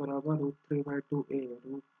 H बराबर √3/2 A,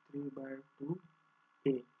 √3/2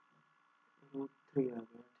 A, √3 आ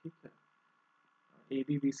गया, ठीक है। AB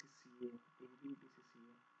BC CA, AB BC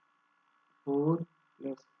CA 4 +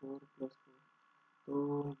 4 + 4 तो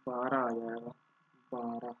 12 आ जाएगा,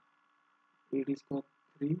 12 AD स्क्वायर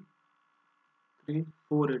 3 3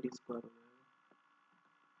 4 AD स्क्वायर हो जाएगा।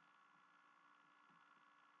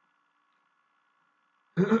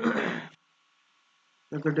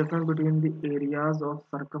 That's the difference between the areas of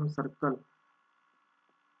circumcircle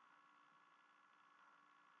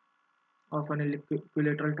of an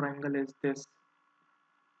equilateral triangle is this: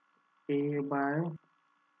 A by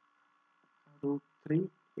 √3,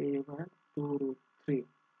 A by 2 √3.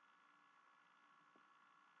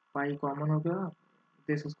 Pi common हो गया,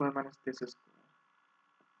 this square minus this square.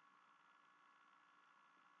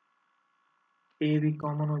 A भी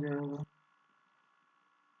common हो जाएगा,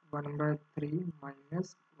 1/3 minus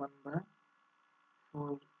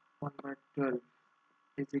 1/4 1/12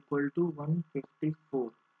 is equal to 154.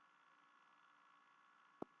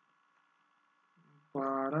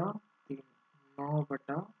 12 3 9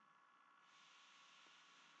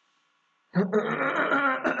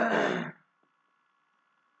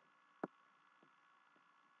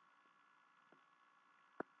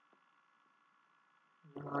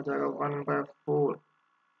 आ जाएगा 1/4,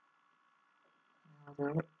 आ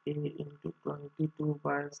जाएगा A into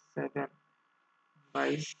 22/7,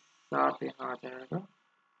 22/7 यहाँ आ जाएगा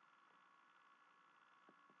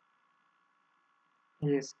A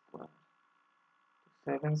square,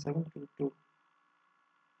 7722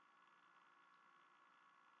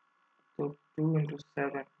 तो 2 इंटू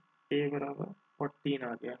 7 A बराबर 14 आ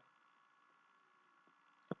गया।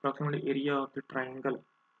 Approximately area of the triangle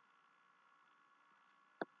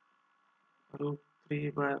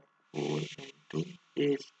 √3/4 into A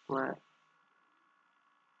square,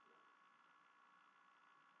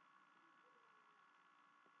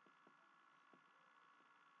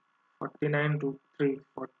 49 √3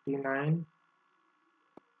 49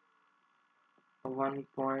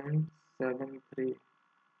 1.73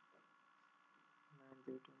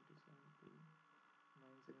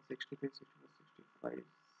 63 64 65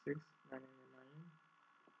 6 9 9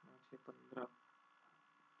 6 15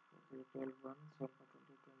 12 1 7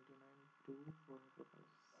 20 29 2 4 5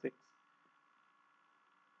 6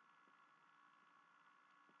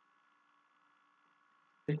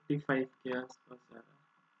 55 के आसपास जा रहा है।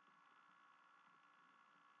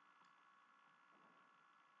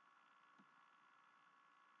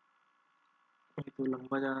 ये तो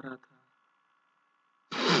लंबा जा रहा था।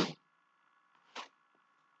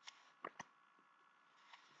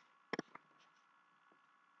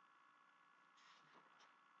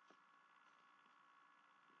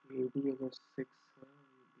 AD अगर 6 है,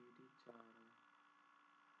 BD 4 है।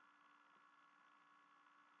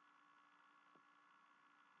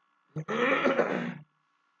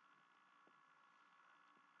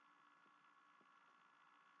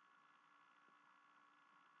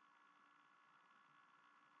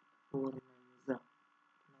 और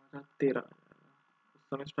 13 उस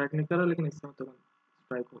समय स्ट्राइक नहीं करा, लेकिन इस समय तो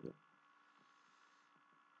स्ट्राइक हो गया।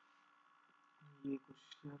 ये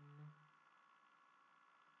क्वेश्चन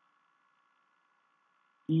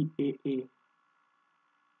EAA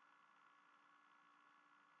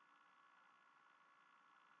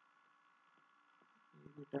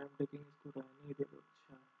टाइम टेकिंग, इसको रहने दे।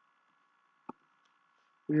 अच्छा,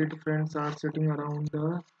 8 friends are sitting around the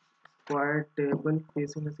square table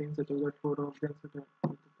facing the same such that 4 of them sit, तो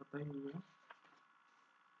पता ही है,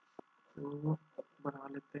 तो बना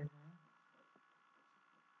लेते हैं।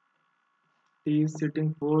 T is sitting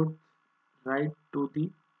fourth right to the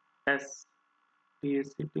S. T is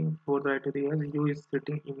sitting fourth right to the S. U is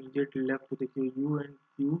sitting immediate left to the Q. U and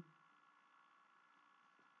Q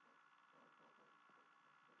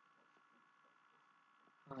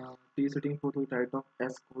T sitting fourth to the right of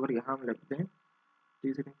S को अगर यहाँ हम लिखते हैं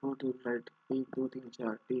T sitting fourth to the right, 1 2 3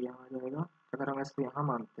 4 T यहाँ आ जाएगा। अगर हम S को यहाँ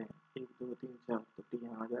मानते हैं 1 2 3 4 तो T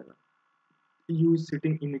यहाँ आ जाएगा। U is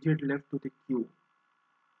sitting immediate left to the Q.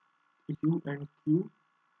 U and Q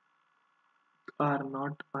are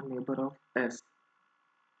not a neighbor of S.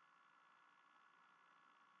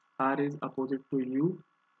 R is opposite to U.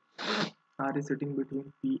 R is sitting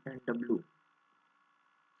between P and W.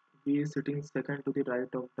 B is sitting second to the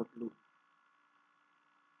right of W.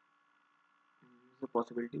 So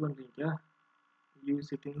possibility बन रही क्या? U is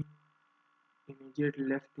sitting immediate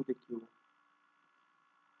left to the Q.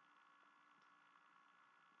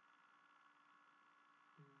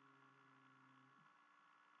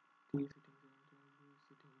 T is sitting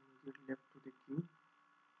immediate left to the Q.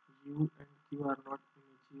 U and Q are not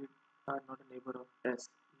a neighbor of S.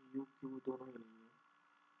 U Q दोनों ही नहीं है.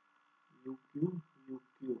 U Q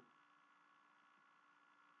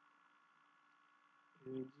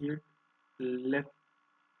immediate left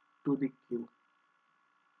to the Q.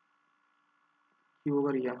 Q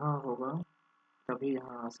अगर यहाँ होगा तभी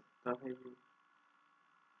यहाँ आ सकता है U.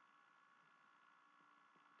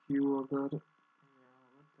 Q अगर यहाँ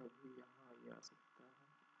होगा तभी यहाँ ये आ सकता है.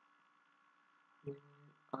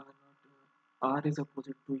 R is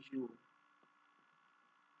opposite to U.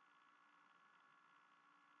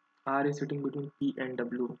 R is sitting between P and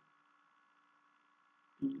W.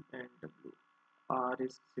 P and W. R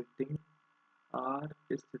is sitting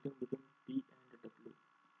between P and W.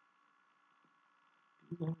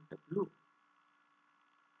 P and W.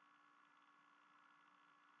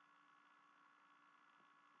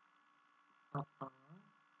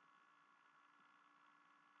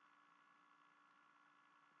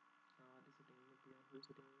 R is sitting in P and who is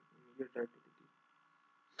sitting immediate right to the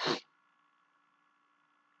T.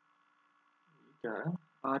 क्या है?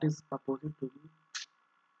 R is opposite to U.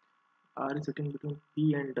 R is sitting between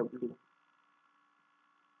P and W.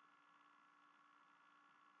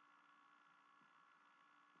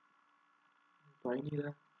 तो ही नहीं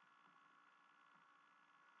रहा.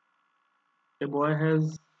 A boy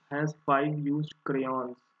has 5 used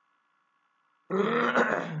crayons.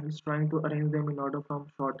 He's trying to arrange them in order from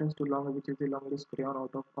shortest to long, which is the longest crayon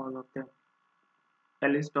out of all of them.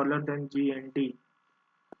 L is taller than G and D.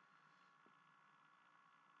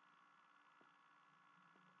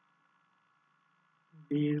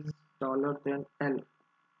 B is taller than L.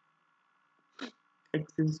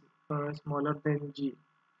 X is smaller than G.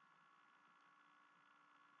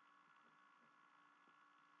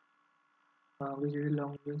 Which is the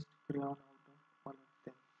longest crayon out of all of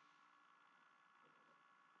them?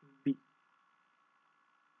 B.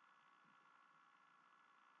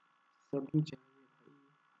 सभी चाहिए भाई,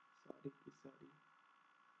 सारी की सारी.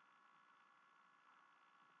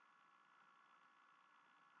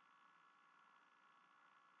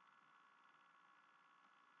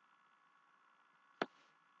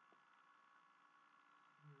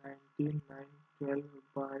 Nineteen 9 12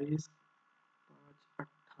 22 5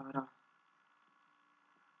 18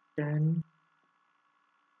 10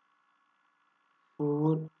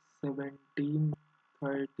 4 17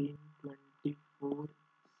 13 24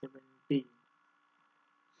 17.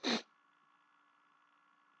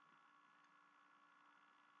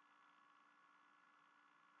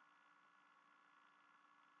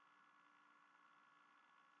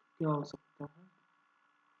 क्या हो सकता है?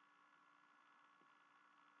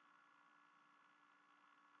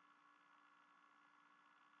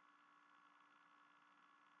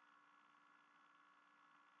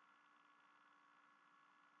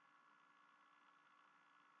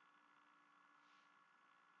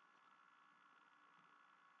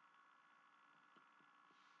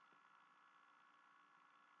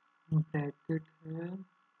 ब्रैकेट है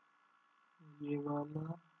ये वाला,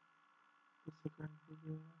 तो सेकंड हो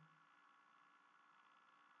गया,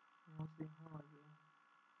 यहाँ से यहाँ आ गया,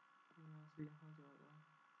 यहाँ से यहाँ जा रहा है,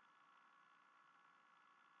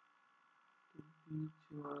 तो बीच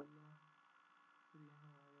वाला फिर यहाँ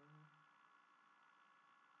आ रहा है,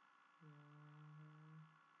 यहाँ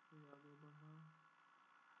फिर आगे बढ़ा,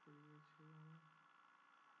 फिर ये छोड़ा,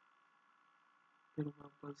 फिर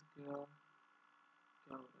वापस गया.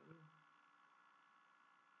 क्या हो रहा है?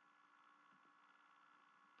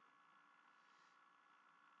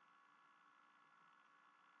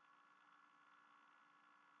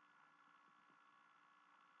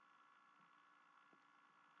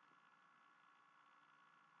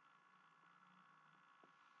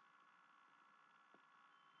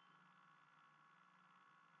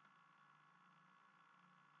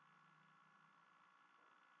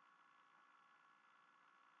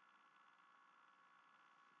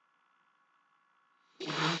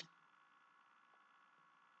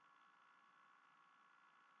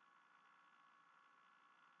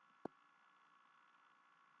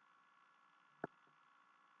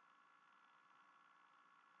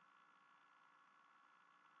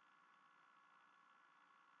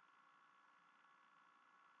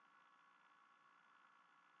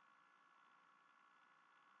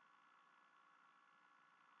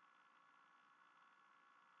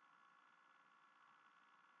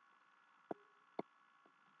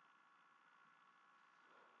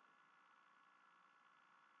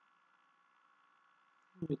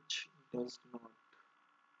 which does not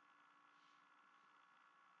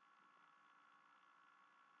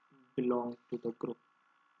belong to the group.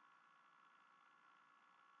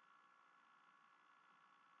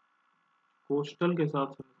 Coastal के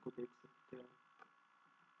हिसाब से इसको देख सकते हैं.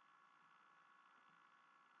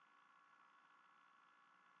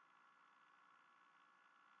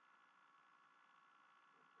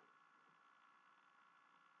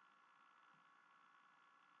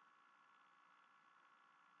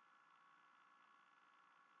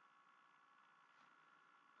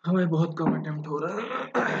 हमें बहुत कम अटेम्प्ट हो रहा है.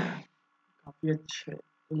 काफी अच्छे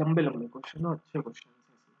लंबे लंबे क्वेश्चन और अच्छे क्वेश्चन हैं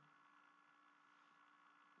इसमें.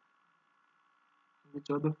 Which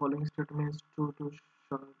of the following statement is true to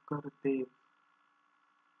Shankar Dev?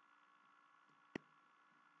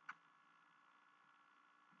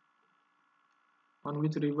 On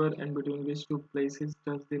which river and between which two places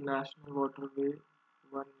does the national waterway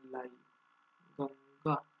one lie?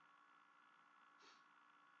 Ganga.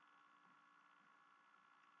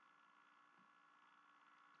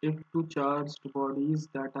 If two charged bodies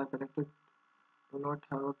that are connected do not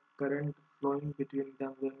have a current flowing between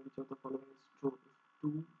them, then which of the following is true? If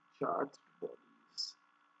two charged bodies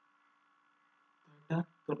that are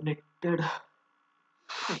connected do not have a current flowing between them.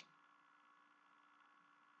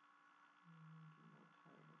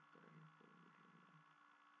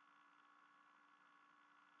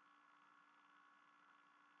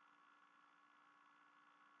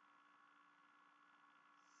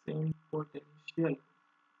 Same potential.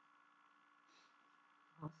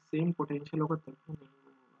 हाँ, same potential होगा तभी नहीं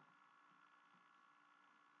वो होगा.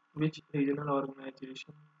 Which regional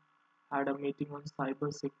organization had a meeting on cyber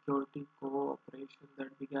security cooperation that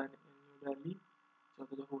began in New Delhi,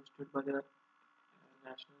 which was hosted by the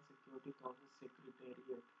National Security Council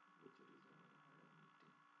Secretariat. Which regional had a meeting?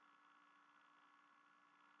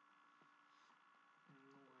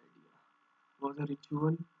 No idea. Was a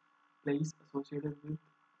ritual place associated with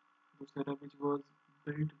Dussehra which was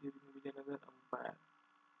built during Vijayanagar Empire.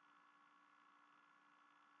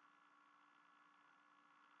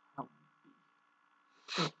 Hampi.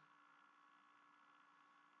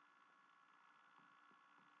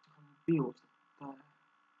 Hampi हो सकता है.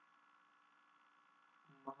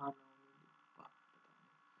 महानवमी डिब्बा पता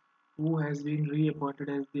नहीं. Who has been reappointed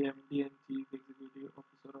as the MD and Chief Executive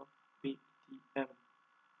Officer of PTM?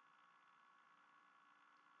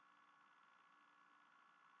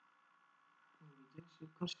 Vijay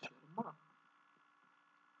Shekhar Sharma.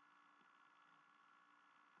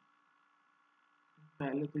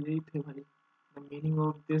 पहले तो यही थे भाई. The meaning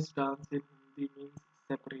of this dance in Hindi means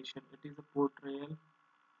separation. It is a portrayal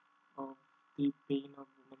of the pain of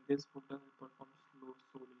women. This folk dance is performed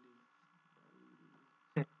solely.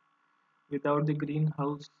 Without the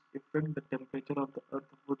greenhouse effect, the temperature of the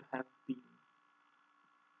earth would have been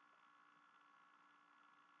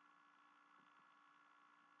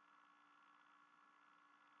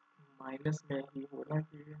minus में ही होना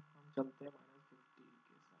चाहिए. हम चलते हैं -50 के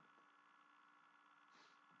साथ.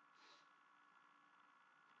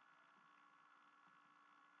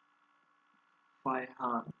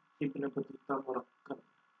 फायहान Ibn Battuta Moroccan.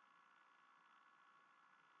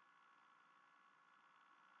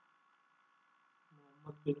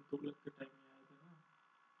 Mohammad बिन तुगलक के time में आया था ना.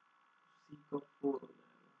 सी का 4 हो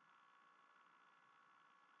जाएगा.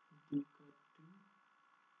 डी का 2.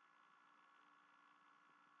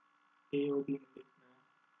 ए और बी में लिखना है.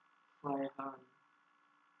 फायहान.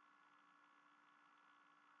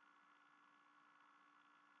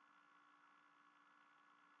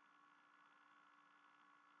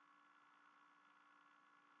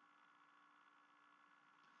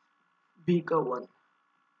 बी का 1.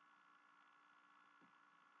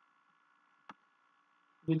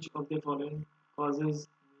 Which of the following causes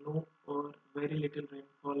no or very little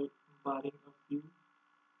rainfall barring a few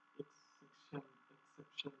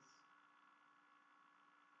exceptions?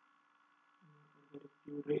 Very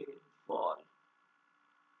few rainfall.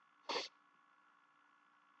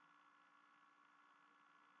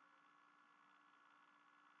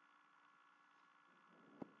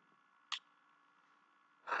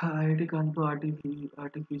 IIT Kanpur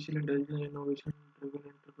Artificial Intelligence Innovation Driven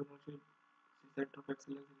Entrepreneurship Center of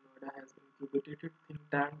Excellence in Noida has incubated think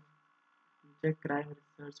tank Future Crime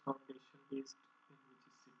Research Foundation based in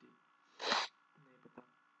which city? नहीं पता.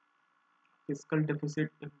 Fiscal deficit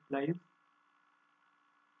implies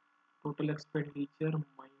total expenditure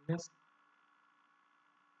minus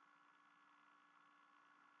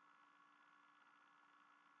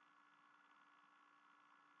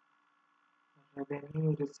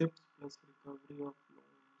revenue receipts plus recovery of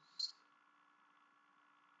loans.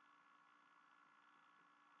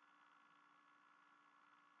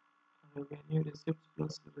 revenue receipts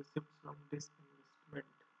plus receipts from disinvestment.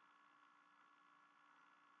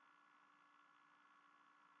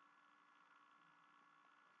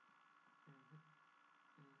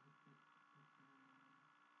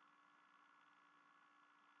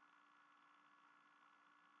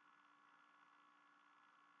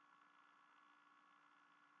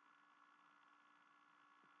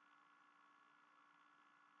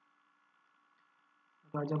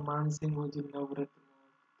 Raja Man Singh was the Navratna of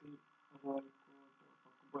the Royal Court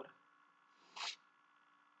of Akbar.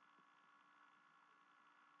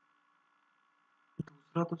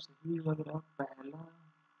 दूसरा तो सही लग रहा, पहला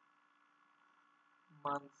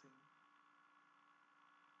मान सिंह,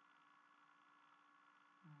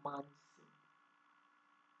 मान सिंह।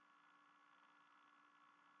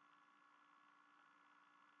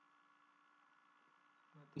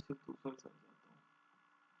 मैं तो सिर्फ दूसरा चल जाता हूँ।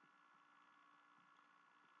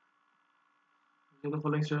 The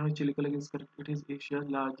following statement Chillicothe is correct. It is Asia's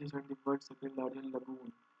largest and the world's second largest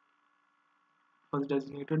lagoon. Was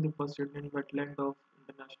designated the first Indian wetland of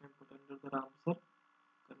international importance under the Ramsar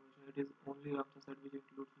Convention. It is only Ramsar site which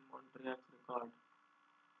includes Montreal's record.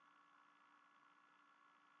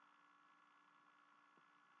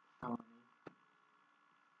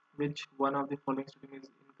 Which one of the following statements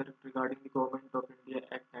is incorrect regarding the Government of India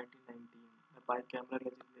Act 1919? The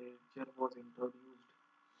bicameral legislature was introduced.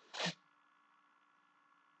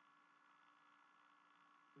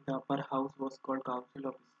 The upper house was called Council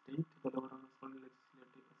of State. The lower house was called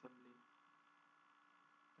Legislative Assembly.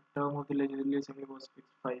 The term of the Legislative Assembly was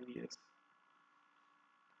fixed 5 years.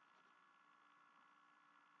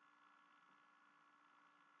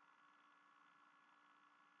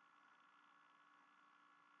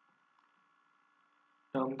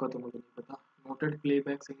 Term का तो मुझे नहीं पता. Noted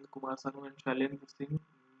playback singer Kumar Sanu and Shailendra Singh,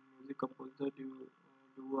 music composer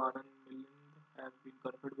Duo Anand Milind have been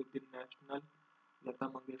conferred with the National Lata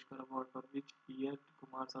Mangeshkar Award, for which year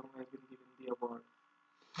Kumar Sanu has been given the award.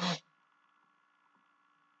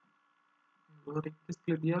 2021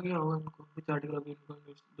 के लिए दिया गया होगा उनको. Which article of the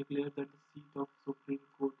Constitution declares that the seat of Supreme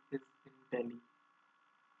Court is in Delhi?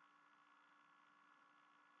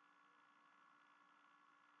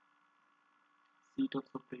 Seat of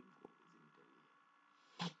Supreme Court is in Delhi.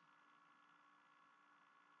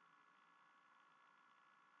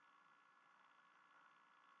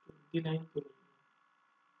 29 तो नहीं है.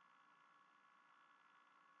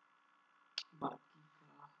 बाकी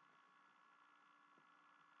का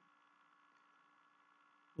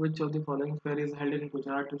Which of the following fair is held in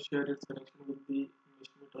Gujarat to share its connection with the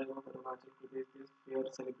Mishmi tribe of Arunachal Pradesh? This fair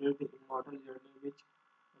celebrates the immortal journey which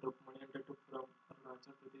Rukmani undertook from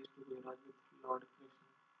Arunachal Pradesh to Gujarat with Lord Krishna.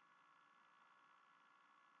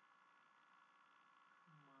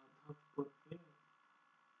 Madhavpur fair.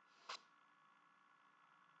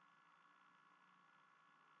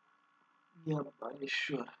 या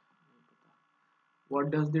बालेश्वर नहीं पता. What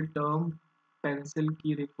does the term pencil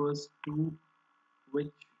key refers to,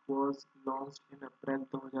 which was launched in April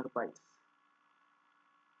 2022?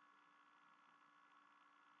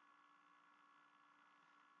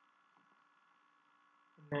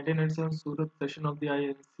 In 1997, Surat session of the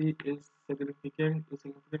INC is significant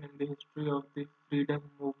in the history of the freedom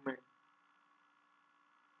movement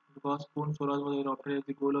because Purna Swaraj was adopted as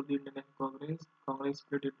the goal of the Indian National Congress. Congress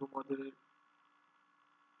split into moderate.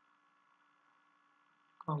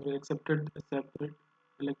 Congress accepted a separate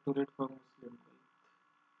electorate for Muslim.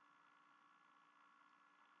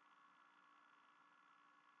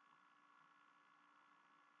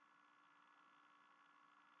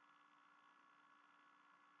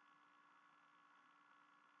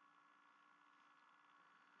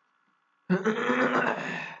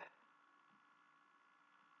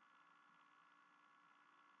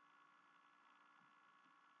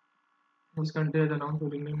 This country has announced to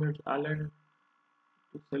rename its island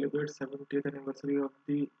to celebrate 70th anniversary of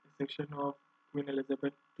the accession of Queen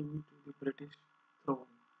Elizabeth II to the British throne.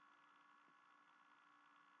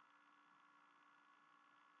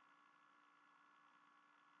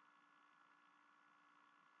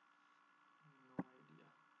 No idea.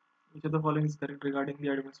 Which of the following is correct regarding the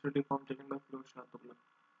administrative form taken by Firoz Shah Tughlaq?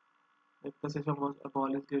 The accession was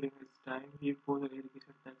abolished during his time. He imposed an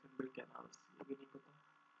irrigation tax and built canals. ये भी नहीं पता.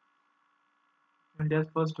 India's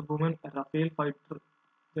first woman Rafale fighter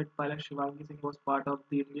jet pilot Shivangi Singh was part of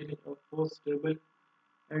the Indian Air Force stable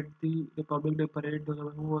at the Republic Day Parade.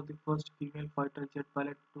 Who was the first female fighter jet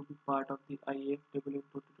pilot to be part of the IAF table in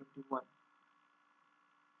 2021?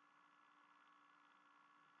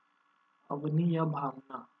 Avani या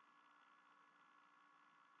भावना?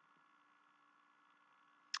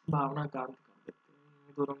 भावना कांत कर देते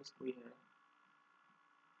हैं, दोनों में से कोई है.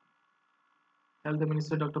 Health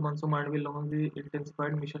Minister Dr. Mansukh Mandvi launched the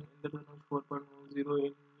intensified mission Indradhanush 4.0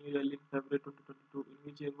 in New Delhi in February 2022, in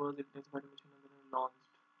which year was intensified mission Indradhanush launched?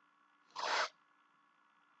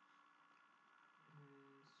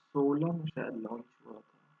 16 में शायद लॉन्च हुआ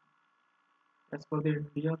था. As per the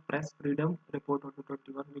India Press Freedom Report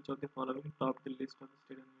 2021, which of the following topped the list of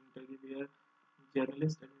state and union territory where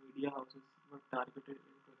journalists and media houses were targeted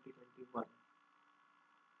in 2021?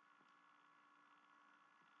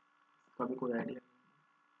 इसका भी कोई idea नहीं.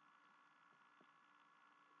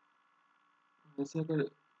 जैसे अगर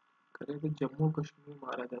करें तो जम्मू कश्मीर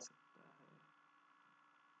मारा जा सकता है.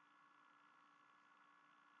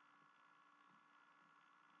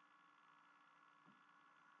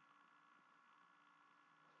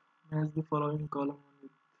 As the following column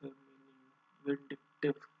with meaning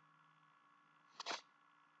vindictive,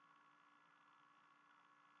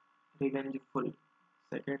 revengeful,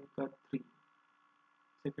 second का 3,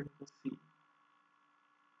 second का C,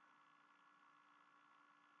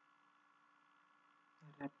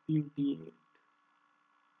 repudiate,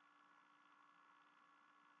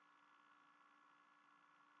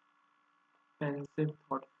 pensive,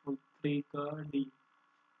 thoughtful, 3 का D.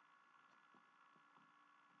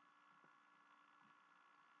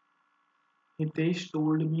 Hitesh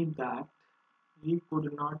told me that he could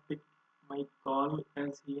not pick my call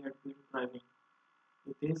as he had been driving.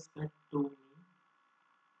 Hitesh said to me,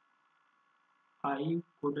 I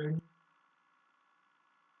couldn't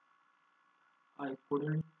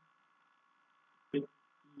pick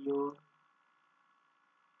your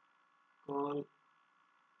call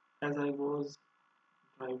as I was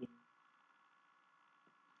driving.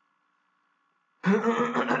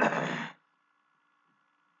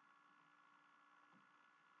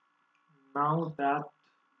 Now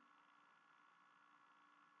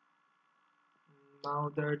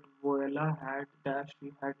that Voila had dashed, he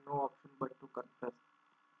had no option but to confess.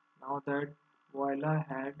 Now that Voila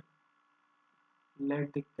had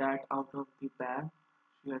let the cat out of the bag,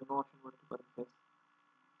 she had no option but to confess.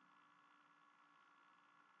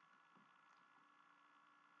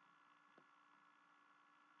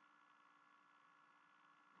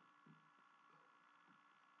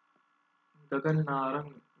 Gagan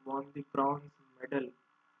Narang won the bronze medal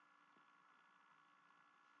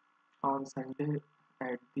on Sunday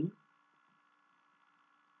at the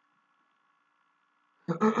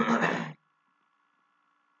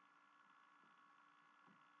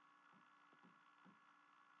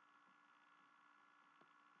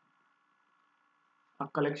a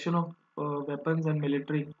collection of weapons and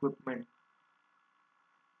military equipment.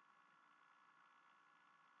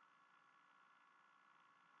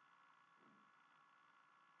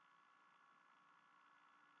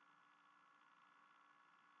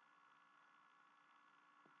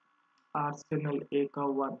 Arsenal A का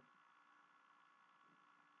 1,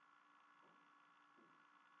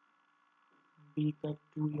 B का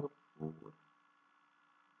 2 या 4,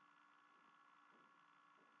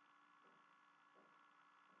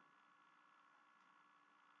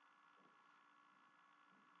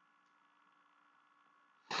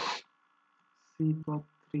 C का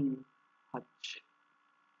 3, Hutch.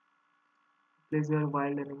 Place where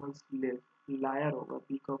wild animals live. Liar होगा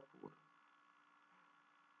B का 4,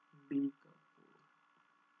 B का 4.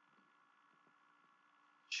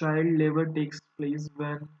 Child labor takes place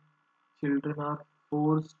when children are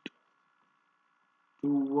forced to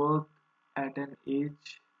work at an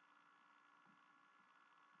age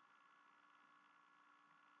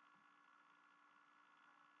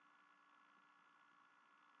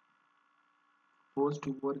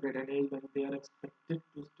when they are expected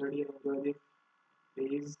to study and enjoy the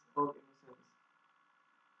phase of innocence.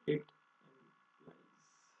 It implies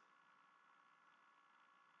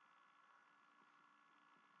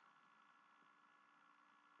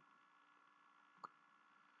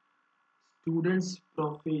students'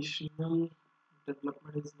 professional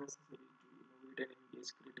development is necessary to innovate and engage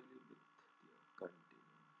creatively with their continuum.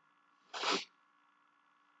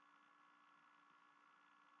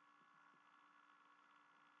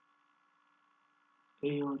 A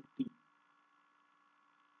or D,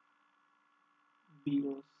 B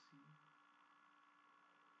or C.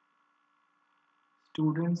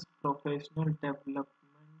 Students' professional development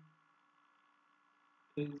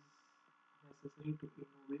is necessary to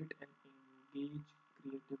innovate and engage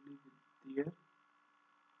creatively with their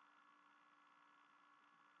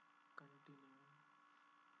continuum.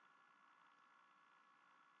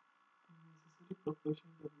 Necessary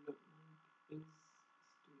professional development is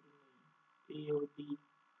student A or D.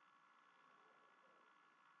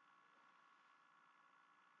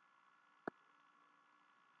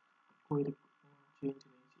 कोई change नहीं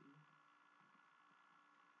चाहिए.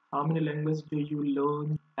 How many languages do you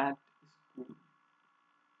learn at school?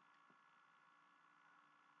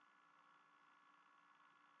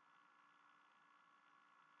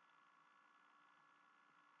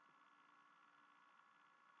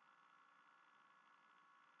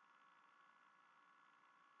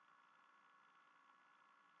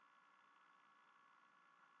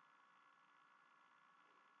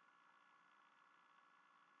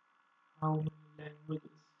 How many languages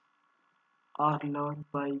are learned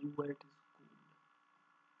by you at school?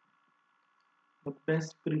 The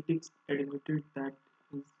best critics admitted that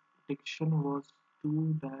his diction was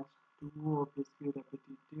too obviously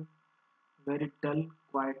repetitive, very dull,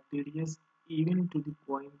 quite tedious, even to the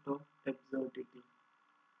point of absurdity.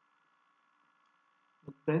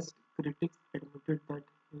 The best critics admitted that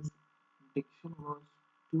his diction was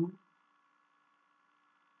too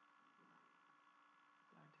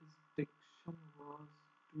that his diction was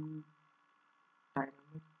too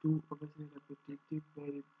dynamic, too obviously repetitive,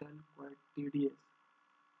 very dull, quite tedious.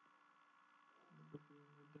 The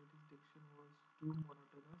that his diction was too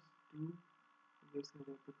monotonous, too obviously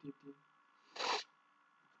repetitive.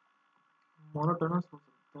 Monotonous हो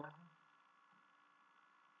सकता है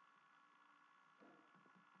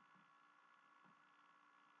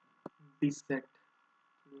डिसेट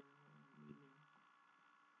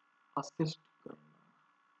assist करना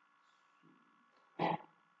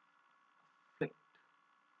फ्लिक्ट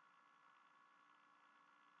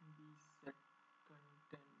डिसेट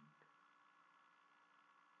content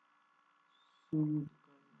सूद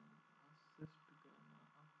करना assist करना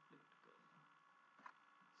afflict करना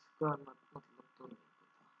इसका मतलब तो नहीं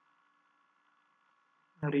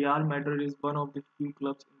पता Real Madrid is one of the few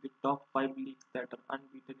clubs in the top 5 leagues that are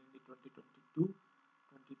unbeaten in the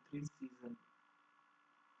 2022-23 season.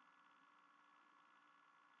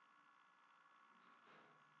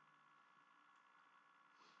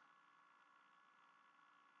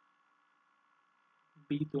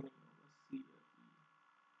 B तो नहीं होगा C या E.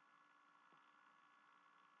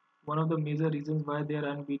 One of the major reasons why they are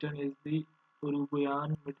unbeaten is the Uruguayan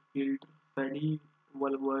midfielder Fede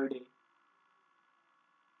Valverde.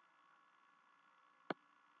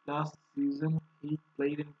 Last season, he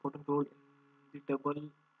played an important role in the double,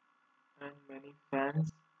 and many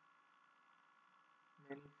fans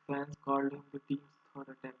called him the team's third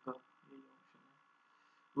attacker. यही option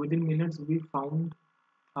है. Within minutes, we found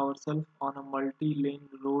ourselves on a multi-lane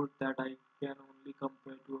road that I can only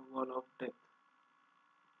compare to a wall of death.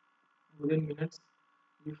 Within minutes,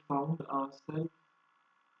 we found ourselves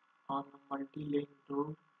on a multi-lane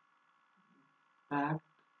road that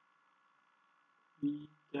we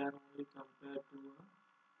can only compare to a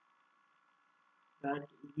that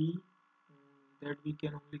we that we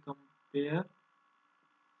can only compare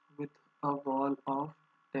with a wall of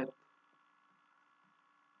death.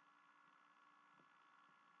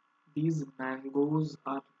 These mangoes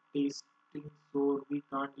are tasting sour. We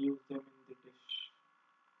can't use them in the dish.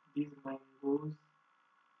 These mangoes,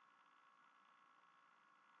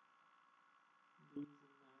 these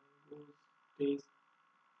mangoes taste.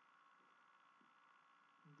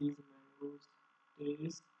 These mangoes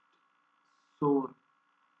taste sour. Taste sour.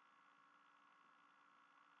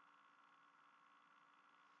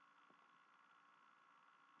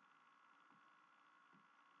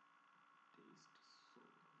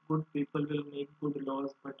 Good people will make good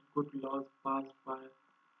laws, but good laws passed by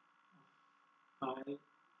a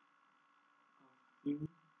few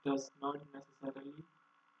does not necessarily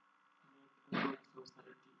make a good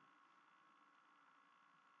society.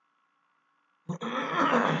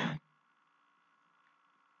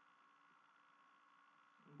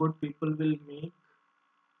 Good people will make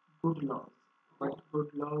good laws, but good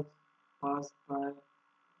laws passed by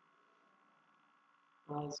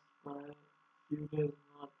few does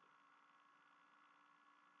not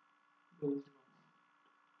does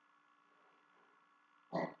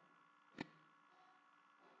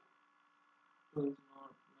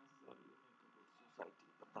not necessarily make a good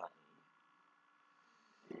society. पता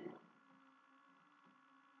नहीं.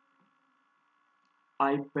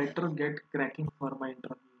 I better get cracking for my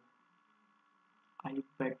interview. I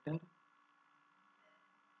better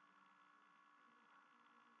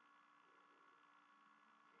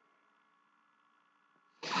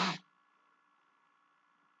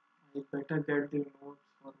I better get the notes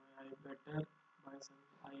for my. I better buy some.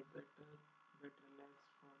 I better get relaxed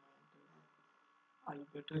for my interview. I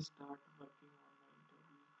better start working on my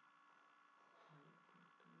interview. I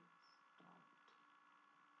better start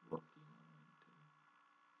working on my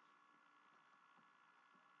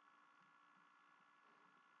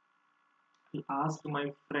interview. I asked my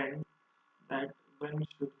friend that when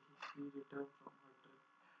should she return from her trip.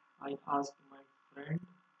 I asked my friend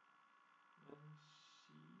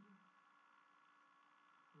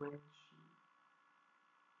when she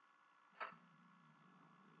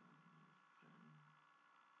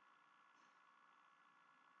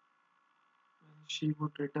when she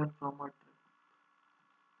would return from a trip.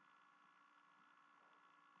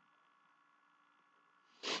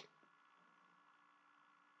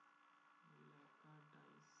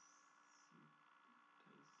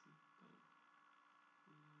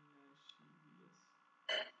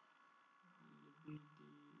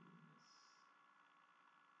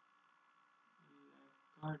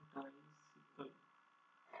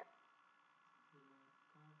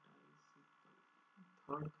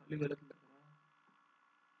 Third खाली गलत लग रहा है.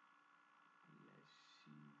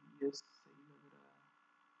 lascivious सही लग रहा है.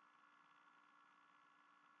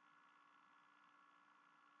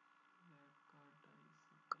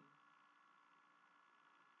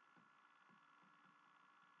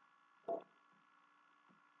 lackadaisical.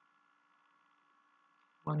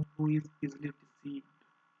 One who is easily deceived.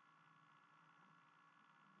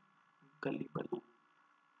 Gullible.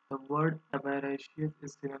 The word avaricious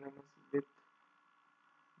is synonymous with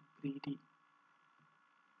greedy.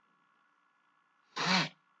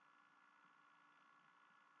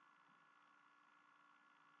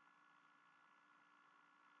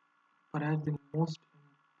 Perhaps the most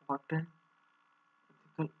important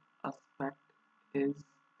ethical aspect is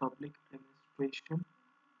public administration.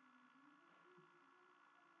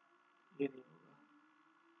 ये नहीं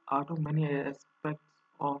होगा. Out of many aspects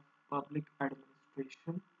of public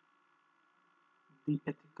administration, the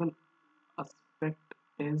ethical aspect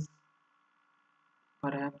is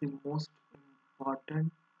perhaps the most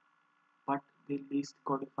important but the least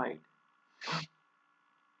codified.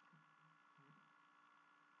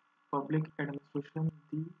 Public administration,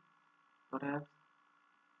 the perhaps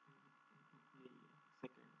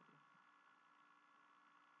second.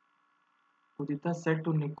 Udita said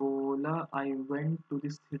to Nicola, I went to the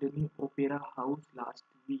Sydney Opera House last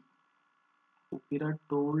week. Opera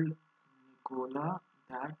told Nicola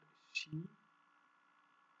she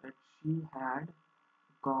that had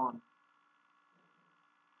gone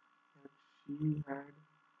that she had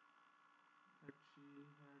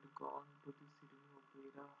gone to the Sydney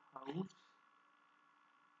Opera House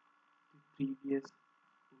the previous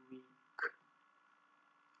week.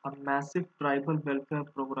 A massive tribal welfare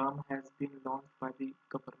program has been launched by the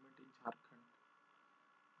government in Jharkhand.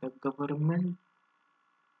 The government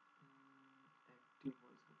active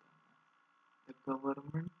voice बताना है. The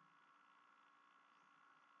government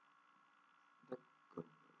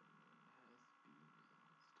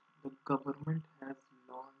the government has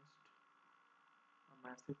launched a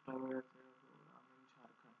massive tribal welfare program in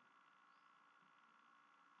Jharkhand.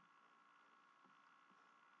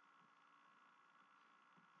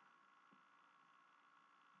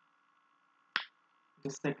 The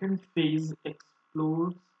second phase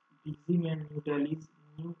explores Beijing and New Delhi's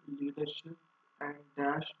new leadership and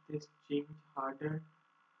this change hardened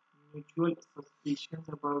mutual suspicions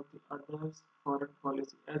about the other's foreign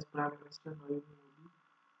policy. As Prime Minister Narendra Modi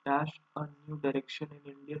dashed a new direction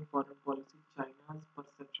in Indian foreign policy, China's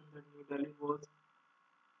perception that New Delhi was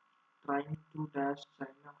trying to dash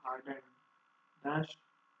China hardened. Dash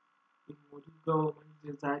in Modi's government's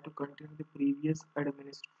desire to continue the previous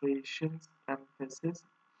administration's emphasis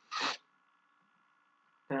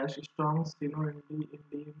strong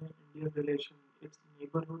Sino-Indian relation. Its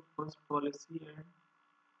neighborhood first policy and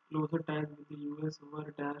closer ties with the US were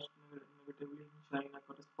negatively in China,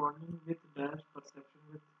 corresponding with perception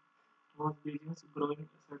with was Beijing's growing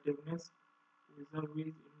assertiveness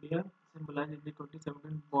vis-a-vis India, symbolized in the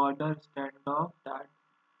 2017 border standoff that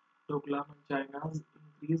Doklam and China's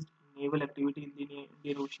increased naval activity in the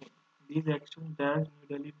Indian Ocean. These actions dashed New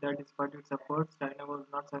Delhi that despite its efforts, China was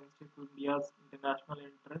not sensitive to India's international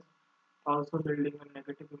interests, also building a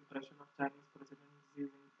negative impression of Chinese President Xi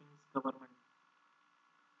Jinping's government.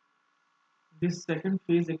 This second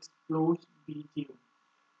phase explores Beijing.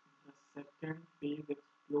 The second phase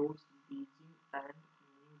explores Beijing and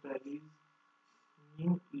New Delhi's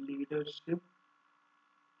new leadership,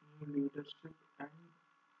 and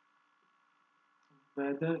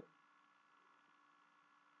whether and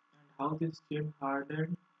how this change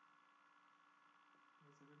hardened.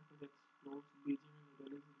 The second phase explores Beijing and New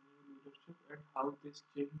Delhi's new leadership and how this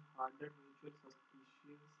change hardened mutual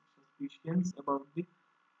suspicions about the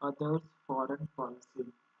other's foreign policy,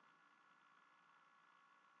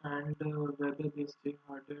 and whether this change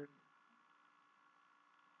hardened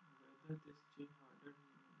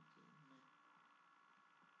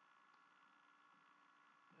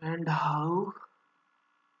and how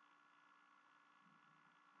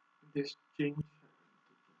this change.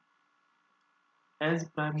 As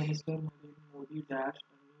Prime Minister Narendra Modi dashed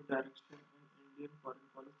a new direction in Indian foreign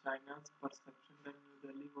policy, China's perception that New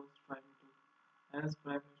Delhi was trying to. As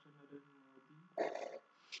Prime Minister Narendra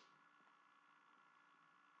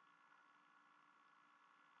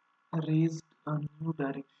Modi raised a new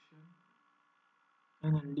direction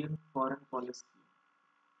in Indian foreign policy.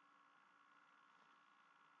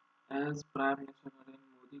 As Prime Minister Narendra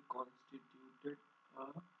Modi constituted a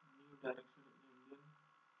new direction in Indian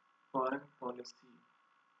foreign policy.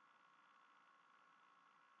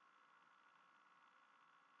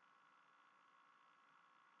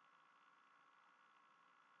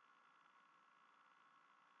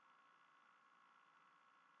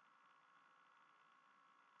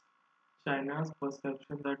 China's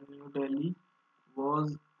perception that New Delhi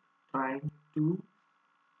was trying to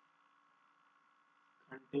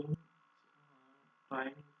contain,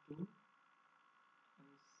 trying to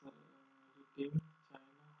retain China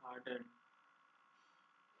hardened.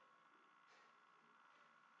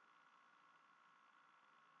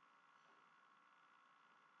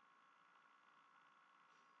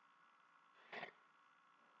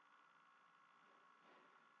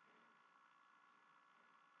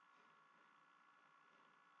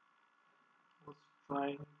 Was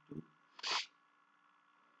trying to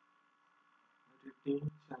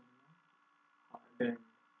retain China hardened.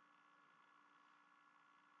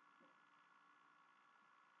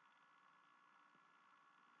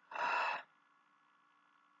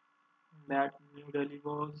 That New Delhi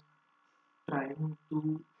was trying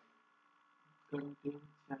to contain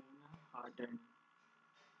China hardened.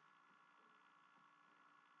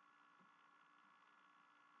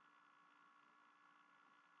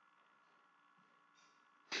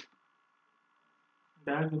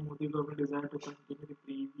 That the Modi government desired to continue the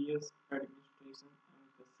previous administration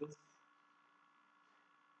emphasis.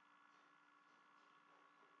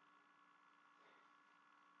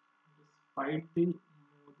 Despite the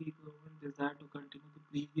Modi government desire to continue the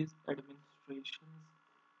previous administration's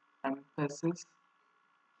emphasis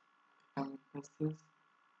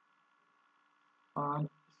on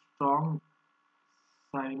strong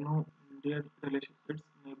Sino-Indian relations, its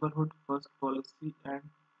neighborhood first policy and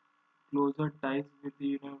closer ties with the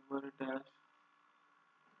universe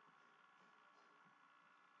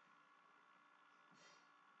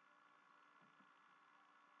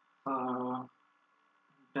uh,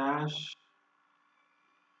 dash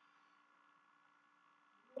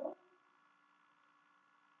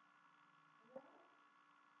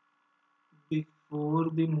before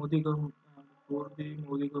the Modi government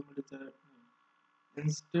desired.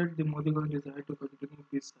 Instead, the Modi government desired to continue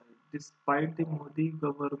this side. Despite the Modi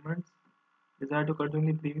government's desire to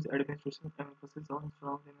continue the previous administration's emphasis on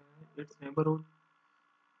strong in its neighborhood,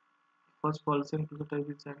 first policy and closer ties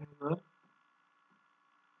with China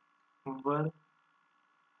were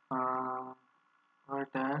uh, were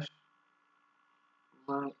dash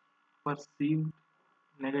were perceived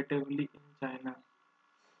negatively in China.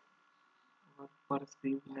 Were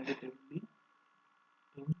perceived negatively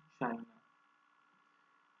in China.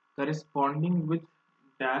 Corresponding with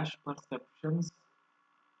dash perceptions,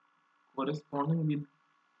 corresponding with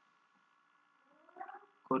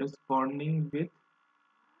corresponding with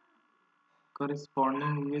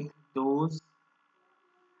corresponding with those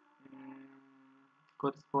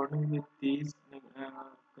corresponding with these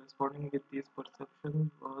corresponding with these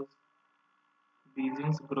perceptions was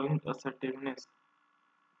Beijing's growing assertiveness.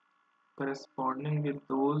 Corresponding with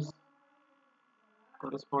those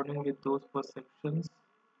corresponding with those perceptions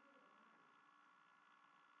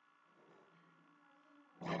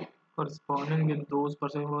corresponding with those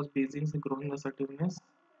perceptions was Beijing's growing assertiveness,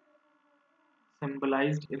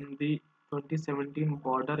 symbolized in the 2017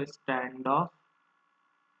 border standoff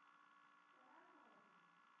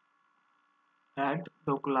at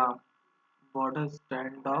Doklam. Border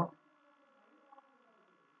standoff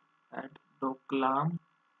at Doklam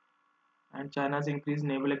and China's increased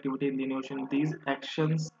naval activity in the Indian Ocean. These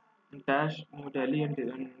actions dash New Delhi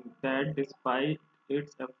and that despite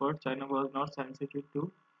its effort, China was not sensitive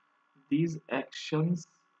to these actions.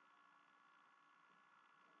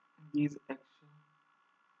 These actions,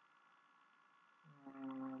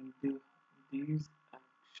 the, these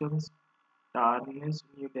actions tarnish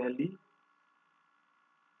New Delhi.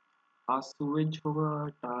 Assuage होगा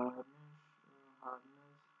harness.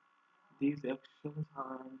 These actions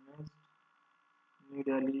harnessed New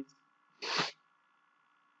Delhi's.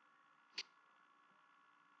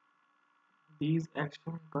 These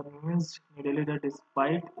actions convinced New Delhi that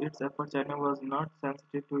despite its efforts, China was not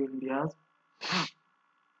sensitive to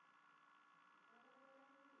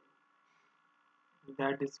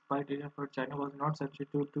that despite its effort, China was not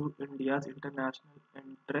sensitive to India's international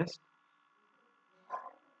interest.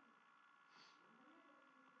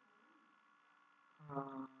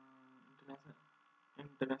 Uh, international,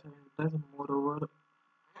 international interest. Moreover,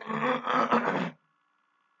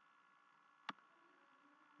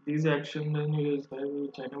 these actions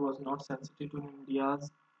in China was not sensitive to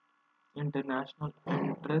India's international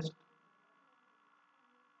interest.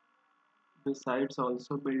 Besides,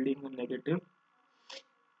 also building a negative.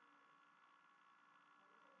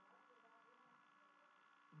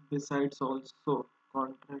 Besides, also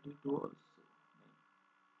contrary to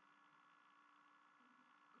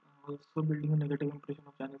also building a negative impression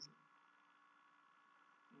of China.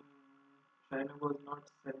 China was not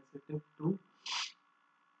sensitive to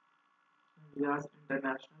India's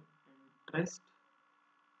international interest.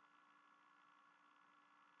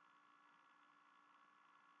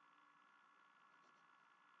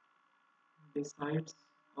 Besides,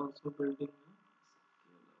 also building.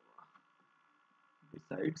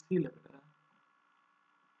 Besides ही लग रहा है.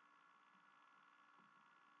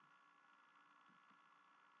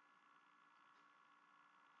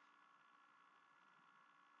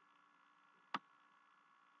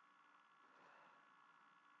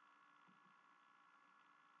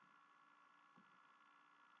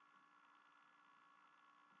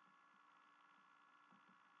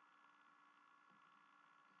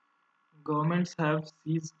 Governments have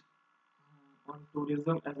seized on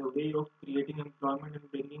tourism as a way of creating employment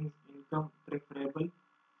and bringing income preferable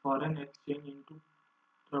foreign exchange into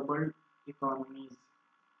troubled economies.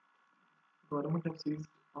 Government have seized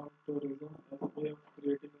on tourism as a way of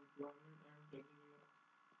creating employment and bringing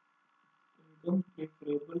income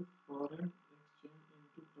preferable foreign exchange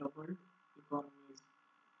into troubled economies.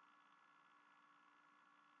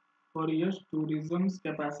 For years, tourism's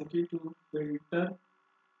capacity to filter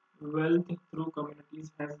wealth through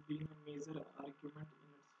communities has been a major argument in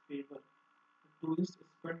its favor. Tourists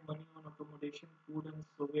spend money on accommodation, food, and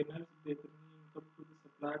souvenirs. They bring income to the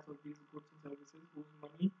suppliers of these goods and services, whose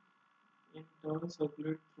money in turn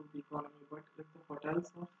circulate through the economy. But if the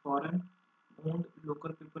hotels are foreign owned,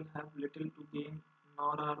 local people have little to gain,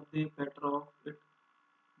 nor are they better off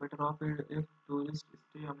if tourists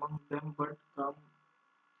stay among them but come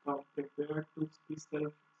prepared to be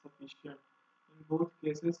self-sufficient. In both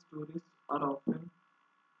cases, tourists are often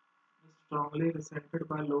strongly resented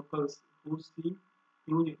by locals who see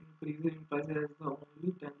huge increases in prices as the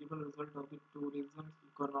only tangible result of the tourism's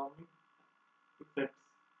economic effects.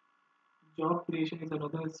 Job creation is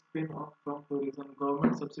another spin-off from tourism.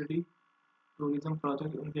 Government subsidy tourism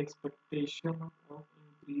projects in the expectation of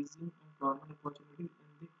increasing employment opportunities in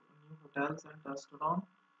the new hotels and restaurants,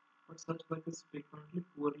 but such work is frequently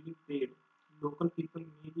poorly paid. Local people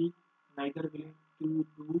may be neither willing to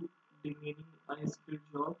do demeaning unskilled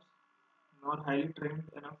jobs nor highly trained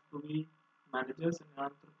enough to be managers and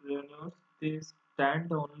entrepreneurs. They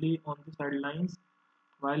stand only on the sidelines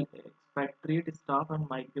while expatriate staff and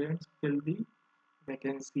migrants fill the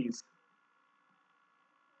vacancies.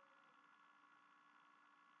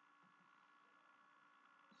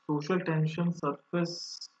 Social tensions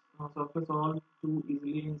surface all too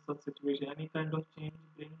easily in such situations. Any kind of change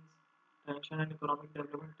brings tension, and economic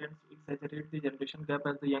development tends to exaggerate the generation gap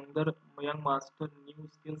as the young master new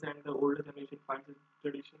skills and the older generation finds its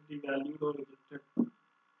tradition devalued or rejected.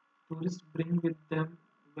 Tourists bring with them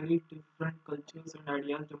very different cultures and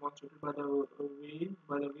ideas demonstrated by the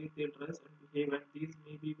way they dress and behave, and these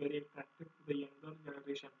may be very attractive to the younger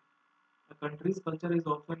generation. A country's culture is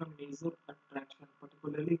often a major attraction,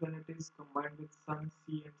 particularly when it is combined with sun,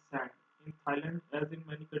 sea, and sand. In Thailand, as in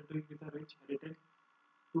many countries with a rich heritage,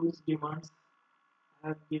 tourist demands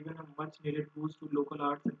have given a much needed boost to local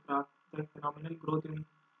arts and crafts. The phenomenal growth in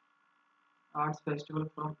arts festival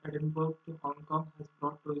from Edinburgh to Hong Kong has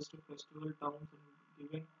brought tourists to festival towns and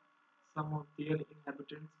given some of their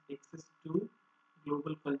inhabitants access to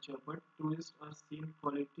global culture. But tourists are seen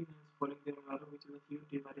polluting and spoiling their environment, which is a huge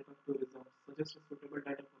demerit of tourism. Suggest a suitable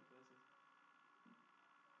data for classes.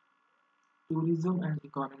 Tourism and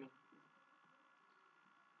economy.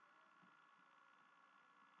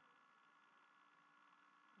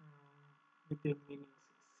 With their meanings,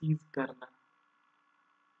 seize करना,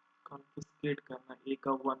 confiscate करना, एक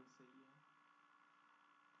का one सही है.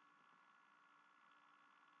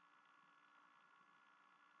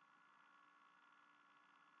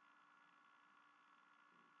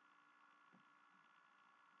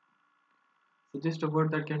 Suggest a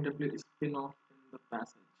word that can definitely spin off in the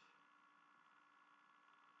passage.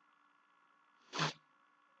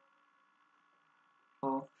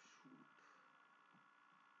 Off,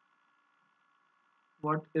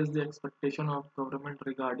 What is the expectation of government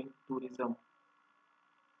regarding tourism?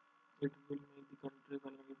 It will make the country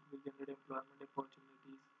economic, it will generate employment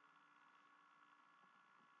opportunities.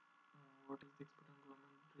 What is the expectation of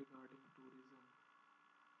government regarding tourism?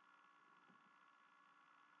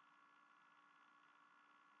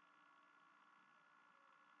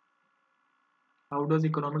 How does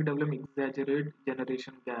economic development exaggerate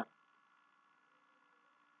generation gap?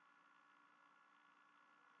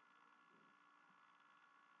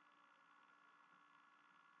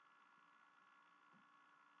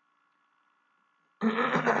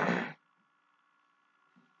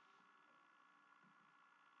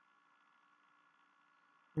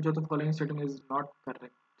 Which of the following statement is not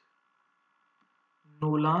correct?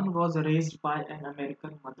 Nolan was raised by an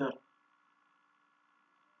American mother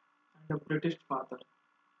and a British father,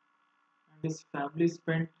 and his family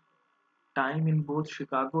spent time in both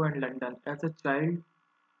Chicago and London. As a child,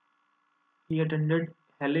 he attended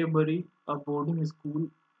Haileybury, a boarding school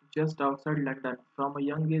just outside London. From a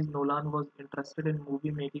young age, Nolan was interested in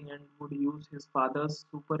movie making and would use his father's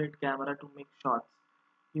Super 8 camera to make shots.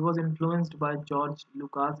 He was influenced by George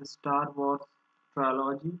Lucas' Star Wars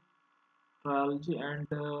trilogy, and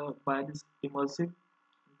by the immersive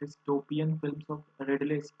dystopian films of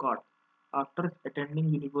Ridley Scott. After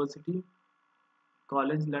attending University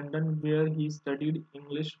College London, where he studied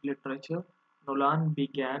English literature, Nolan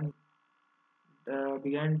began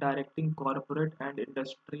directing corporate and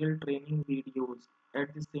industrial training videos.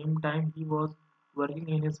 At the same time, he was working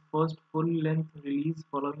in his first full-length release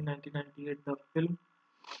following 1998. The film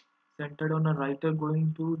centered on a writer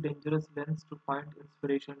going to dangerous lengths to find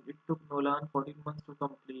inspiration. It took Nolan 14 months to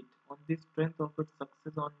complete. On the strength of its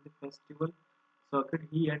success on the festival circuit,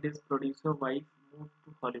 he and his producer wife moved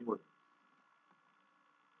to Hollywood.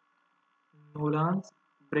 Nolan's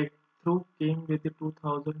breakthrough came with the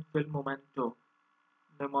 2000 film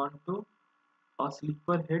Memento, a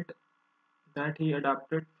sleeper hit that he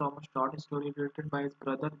adapted from a short story written by his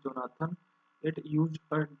brother Jonathan. It used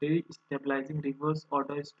a destabilizing reverse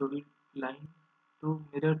order storyline to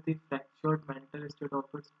mirror the fractured mental state of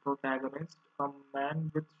its protagonist, a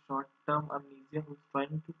man with short term amnesia who's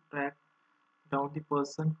trying to track down the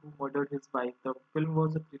person who murdered his wife. The film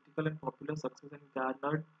was a critical and popular success and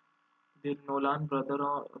garnered the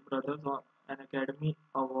brothers an Academy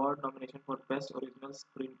Award nomination for Best Original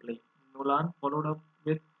Screenplay. Nolan followed up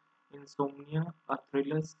with Insomnia, a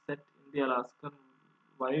thriller set in the Alaskan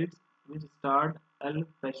wilds, which starred Al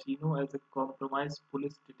Pacino as a compromised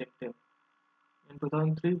police detective. In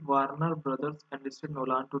 2003, Warner Brothers enlisted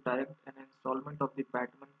Nolan to direct an installment of the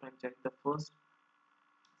Batman franchise, the first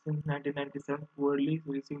since 1997 poorly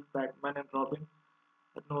received Batman and Robin.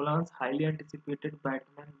 Nolan's highly anticipated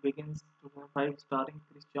Batman Begins 2005, starring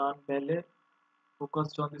Christian Bale,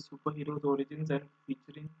 focused on the superhero's origins and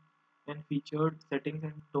featured settings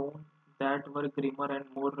and tone that were grimmer and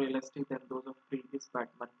more realistic than those of previous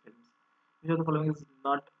Batman films. Which of the following is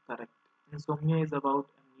not correct? Insomnia is about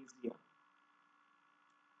amnesia.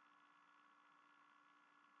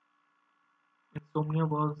 Insomnia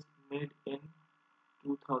was made in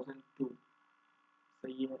 2002.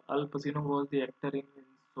 सही है. Al Pacino was the actor in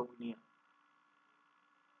Insomnia.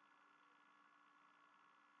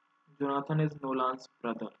 Jonathan is Nolan's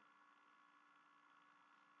brother.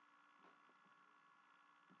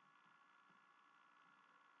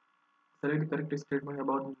 Select the correct statement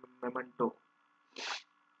about Memento.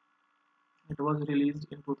 It was released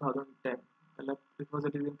in 2010. It was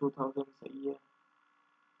released in 2000. सही है.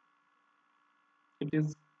 It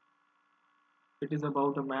is it is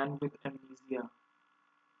about a man with amnesia.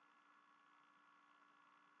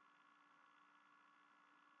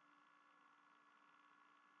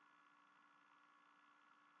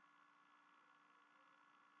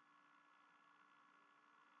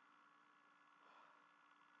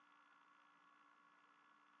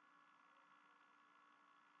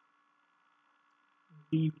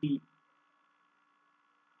 BT.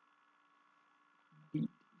 B.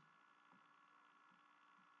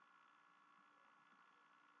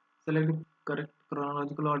 Select the correct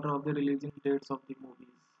chronological order of the releasing dates of the movies.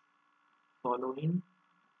 Following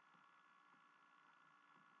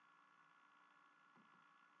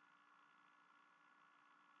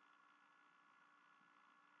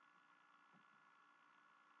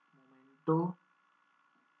Memento,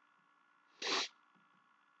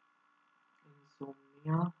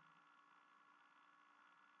 Insomnia,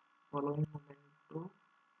 following Memento,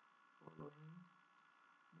 following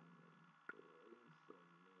Memento,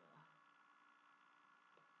 Insomnia,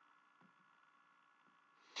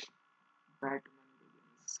 Batman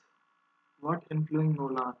Begins. What influenced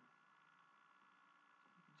Nolan?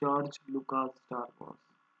 George Lucas Star Wars.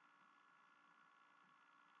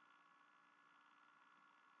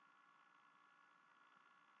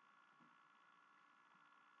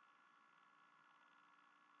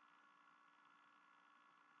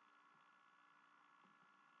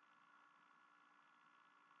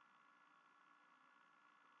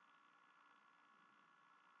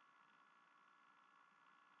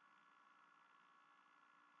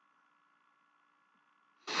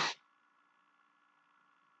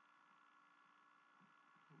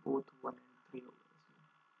 Both 1 and 3 obviously.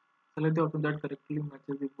 Select the option that correctly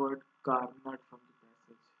matches the word garnered from the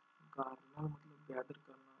passage. Garner मतलब gather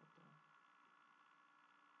करना होता है.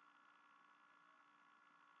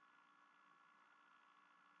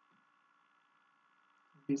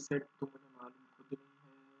 Beset तो मुझे मालूम खुद नहीं है.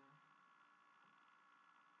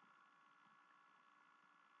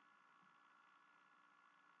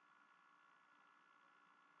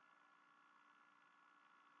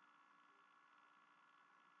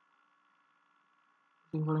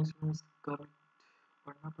 Information is correct.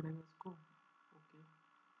 पढ़ना पड़ेगा इसको. Okay.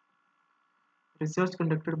 Research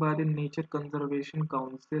conducted by the Nature Conservation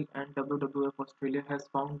Council and WWF Australia has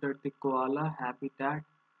found that the koala habitat,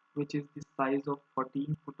 which is the size of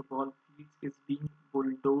 14 football fields, is being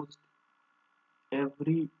bulldozed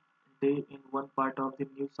every day in one part of the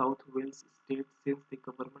New South Wales state since the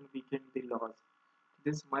government weakened the laws.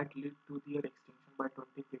 This might lead to their extinction by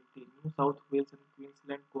 2050. New South Wales and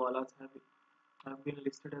Queensland koalas have been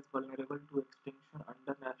listed as vulnerable to extinction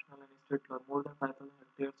under national and state law. More than 5,000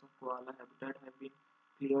 hectares of koala habitat have been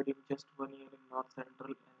cleared in just 1 year in north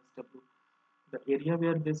central NSW. The area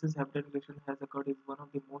where this is habitat creation has occurred is one of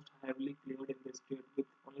the most heavily cleared in the state, with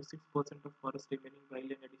only 6% of forest remaining, while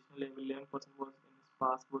an additional 11% was in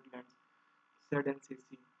sparse woodlands, said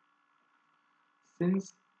NCC.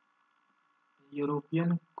 Since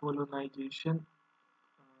European colonization,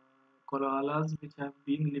 koalas, which have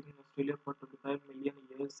been living in Australia for 25 million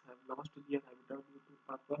years, have lost their habitat due to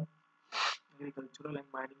urban agricultural and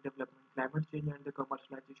mining development, climate change, and the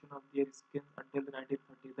commercialization of their skins until the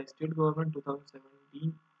 1930s. The state government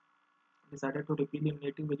 2017 decided to repeal the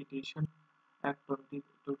Native Vegetation Act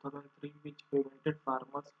 2003, which prevented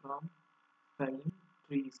farmers from felling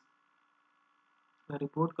trees. The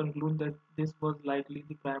report concludes that this was likely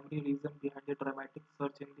the primary reason behind the dramatic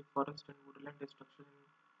surge in the forest and woodland destruction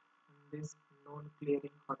in this known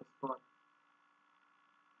clearing hotspot.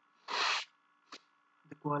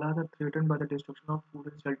 The koalas are threatened by the destruction of food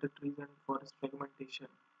and shelter trees and forest fragmentation,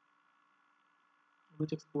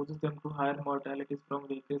 which exposes them to higher mortalities from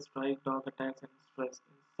vehicle strikes, dog attacks, and stress.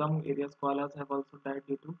 In some areas, koalas have also died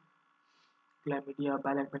due to chlamydia, a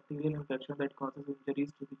bacterial infection that causes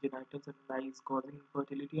injuries to the genitals and eyes, causing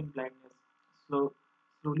infertility and blindness. So,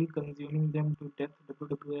 slowly consuming them to death,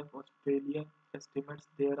 WWF Australia estimates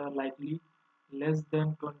there are likely less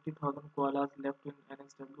than 20,000 koalas left in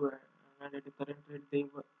NSW, and at the current rate,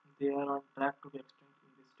 they are on track to be extinct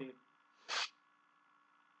in the state.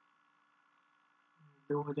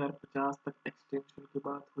 2050 तक extension की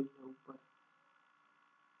बात हुई है ऊपर.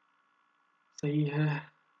 सही है.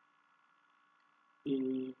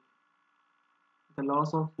 The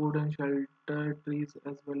loss of food and shelter trees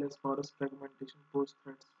as well as forest fragmentation pose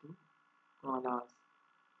threats to koalas.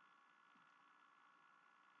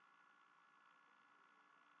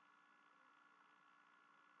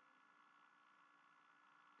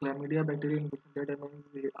 Chlamydia bacterial infection that damages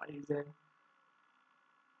the eyes and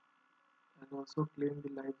has also claimed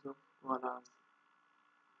the lives of koalas.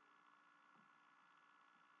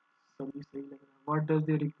 सभी सही लग रहा है. What does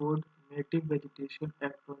the report Native Vegetation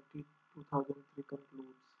Act 2003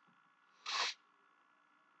 concludes?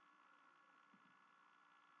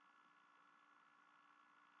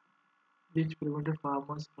 Which prevented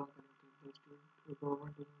farmers from connecting. The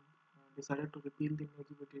government decided to repeal the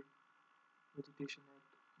Native Vegetation Act.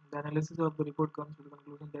 The analysis of the report comes to the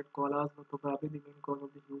conclusion that koalas were probably the main cause of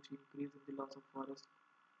the huge increase in the loss of forest.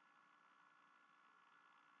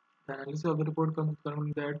 The analysis of the report comes to the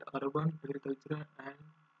conclusion that urban agriculture and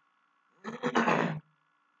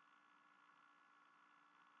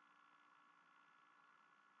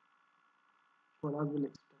koalas will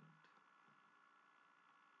extinct.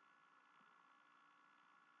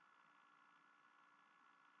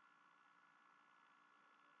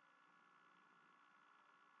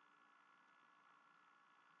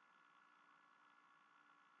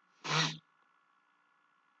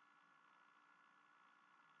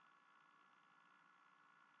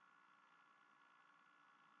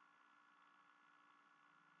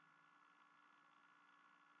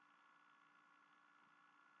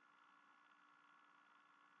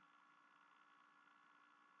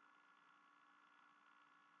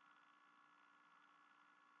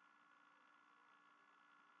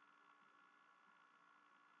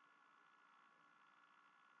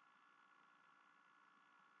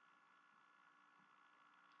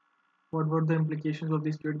 What were the implications of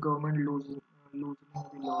the state government loosening the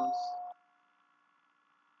laws?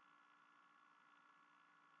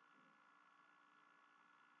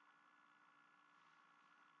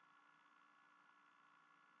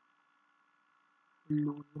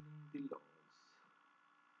 Loosening the laws.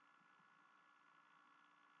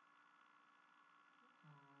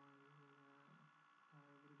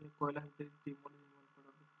 Everyday coil has been demolished in one part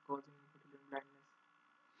of it, causing infertility and blindness.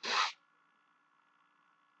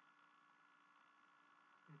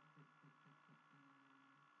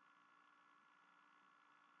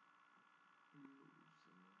 Loosening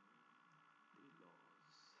the laws.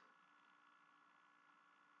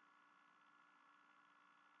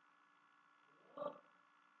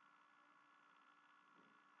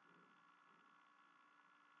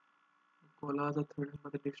 Koalas are threatened by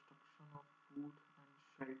the destruction of food and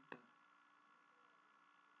shelter.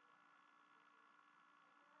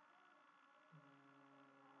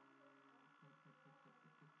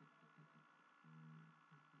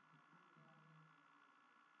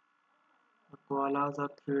 The koalas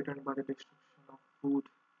are threatened by the destruction of food.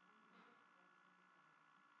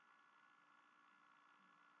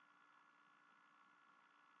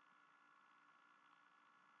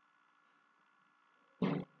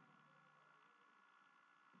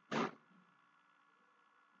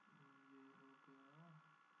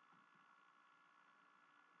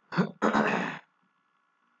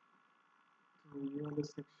 तो ये वाले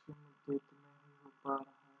section में तो इतना ही हो पा रहा है.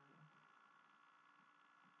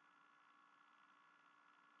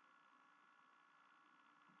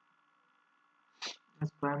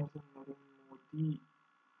 As Prime Minister Narendra Modi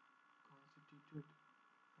constituted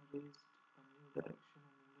raised a new direction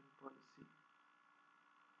in Indian policy.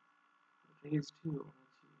 Raised ही होना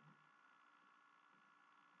चाहिए.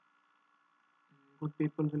 Good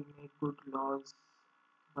people will make good laws,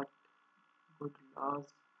 but good laws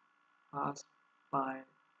passed by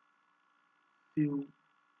few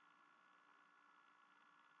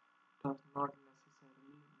does not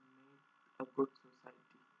necessarily make a good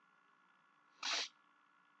society.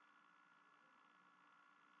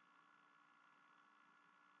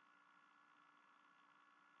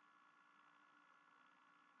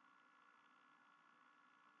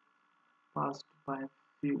 Passed by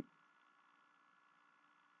few.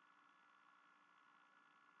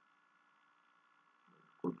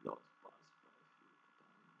 Good laws passed by few.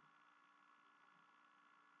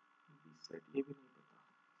 Said ये भी नहीं पता.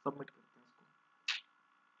 Submit करते हैं इसको.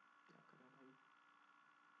 क्या करें भाई?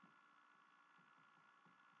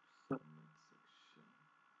 Submit section.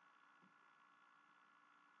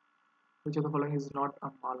 Which of the following is not a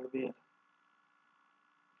malware?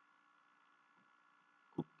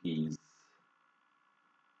 Cookies.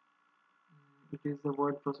 It is the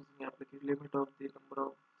word processing application. Limit of the number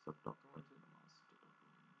of subdocuments in the master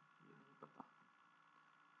document. ये नहीं पता.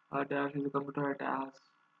 A dash is a computer attached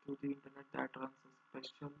to the internet that runs a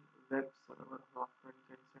special web server software and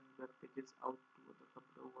can send web pages out to other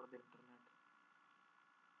computer over the internet.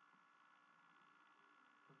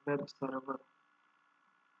 Web server.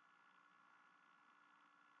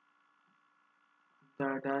 The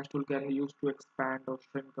dash tool can be used to expand or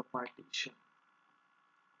shrink a partition.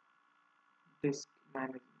 Disk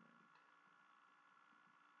management.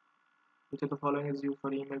 Which of the following is used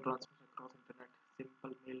for email transmission across internet?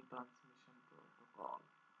 Simple mail transmission protocol.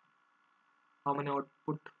 How many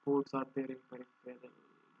output ports are there in peripheral input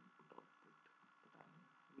output?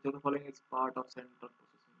 Which of the following is part of central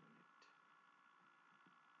processing unit?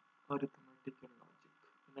 Arithmetic and logic.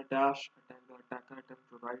 In a dash attack, the attacker attempts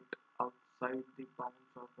to write outside the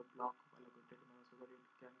bounds of a block of allocated memory so that it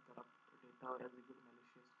can corrupt data or execute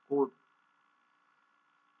malicious code.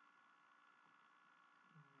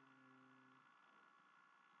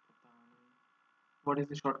 What is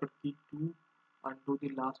the shortcut key to undo the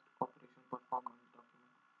last operation performed on the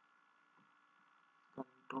document?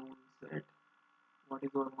 Control Z. What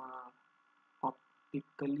is our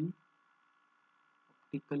optical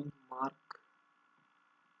mark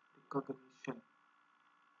recognition?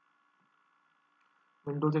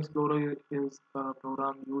 Windows Explorer is a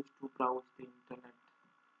program used to browse the internet.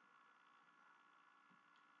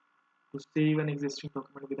 To save an existing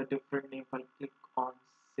document with a different name, I'll click on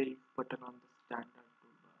Save button on the standard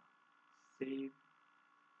toolbar. Save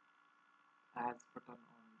as button on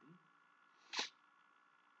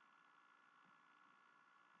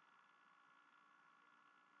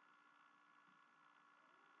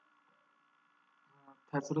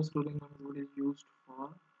the thesaurus tooling method is used for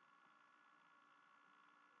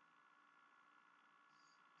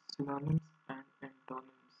synonyms and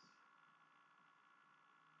antonyms.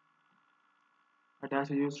 A dash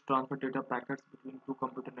is used to transfer data packets between two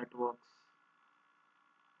computer networks.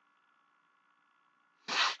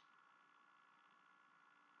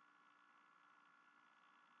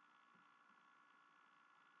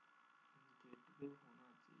 Gateway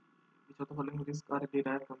होना चाहिए. Which of the following risks are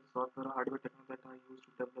derived from the software or hardware technology that are used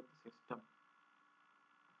to develop the system?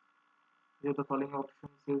 Which of the following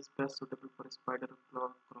options is best suitable for a spider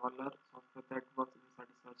crawler software that works inside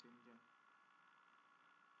a search engine?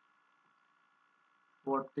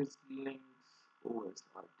 What is Linux OS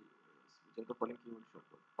RTOS? Which of the following keywords should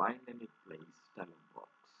work? Find and replace dialog box.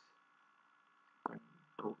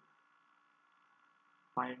 Control.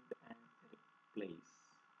 Find and replace.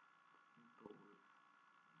 Control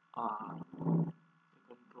R.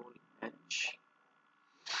 Control H.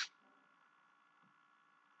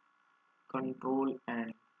 Control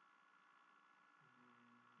and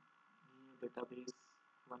database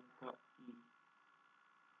 1 का E.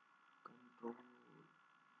 Control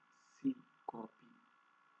C. Copy.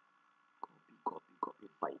 Copy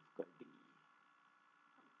 5 का D.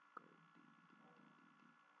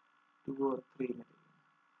 2 और 3 में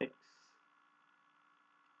X.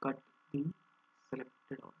 Cut the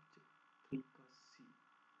selected object. 3 का C.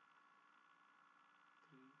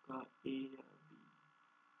 3 का A या B.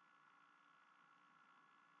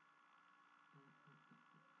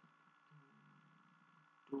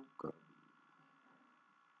 2 का B.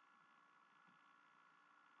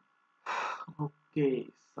 Okay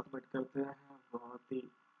submit करते हैं. बहुत ही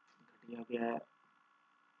घटिया गया है.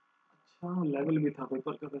 अच्छा लेवल भी था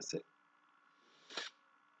पेपर का वैसे.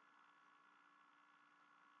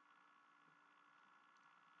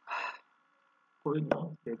 कोई ना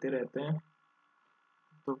देते रहते हैं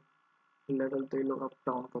तो लेवल तो ये लोग अप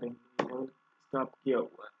डाउन करेंगे. लेवल स्टॉप किया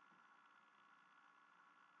हुआ है.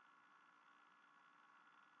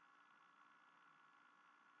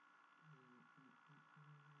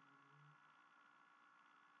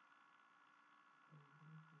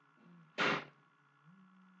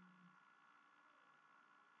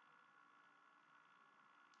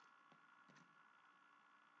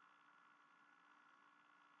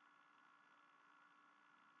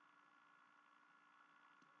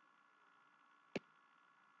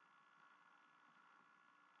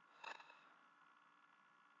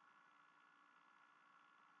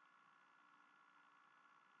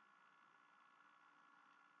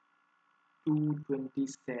 टू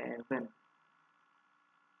 27.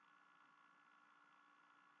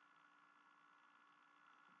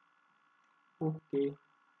 ओके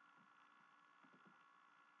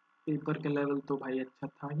पेपर का लेवल तो भाई अच्छा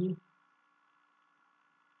था ही.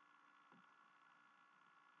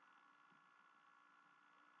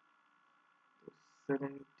 तो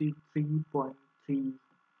 73.3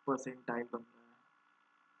 परसेंटाइल बन रहा है.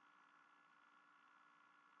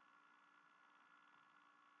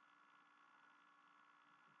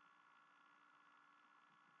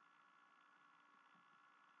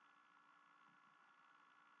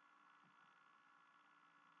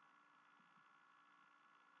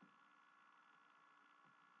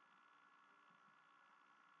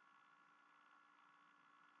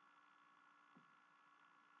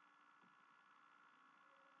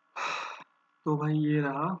 तो भाई ये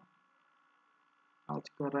रहा आज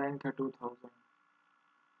का रैंक है 2000.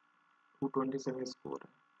 227 स्कोर है.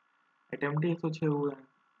 अटेम्प्ट ही 106 हुए हैं.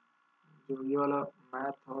 जो ये वाला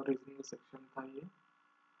मैथ और रीजनिंग सेक्शन था ये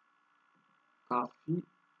काफी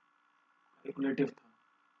कैलकुलेटिव था.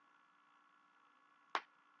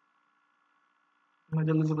 मैं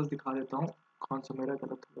जल्दी से बस दिखा देता हूँ कौन सा मेरा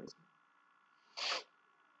गलत हुआ इसमें.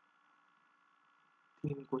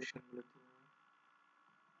 3 क्वेश्चन गलत हुए.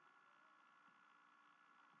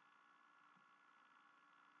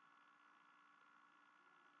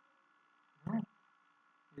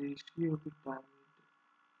 रेशियो ऑफ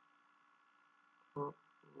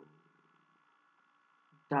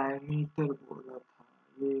डायमीटर बोला था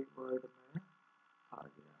ये वर्ड में आ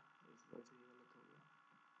गया. इस वजह से गलत हो गया.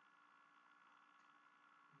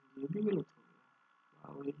 ये भी गलत हो गया.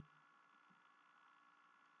 वाह भाई.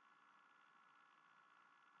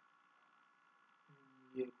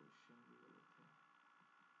 ये क्वेश्चन भी गलत है.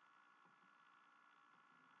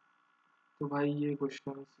 तो भाई ये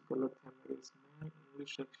क्वेश्चन गलत है मेरे इसमें.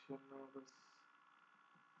 इंग्लिश सेक्शन में बस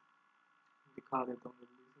दिखा देता हूँ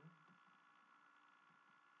जल्दी से.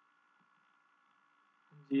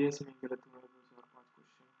 जीएस में गलत हुआ है 2 और 5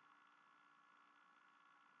 क्वेश्चन.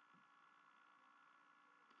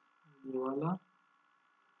 ये वाला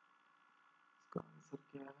इसका आंसर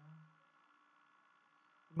क्या है.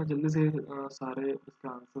 मैं जल्दी से सारे इसके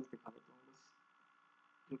आंसर्स दिखा देता हूँ बस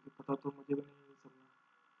क्योंकि पता तो मुझे भी नहीं है सब में.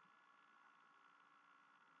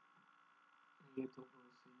 ये तो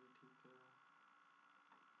बहुत सही है, ठीक है,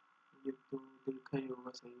 ये तो देखा ही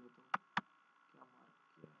होगा सही हो तो। क्या मार्क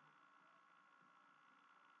किया है?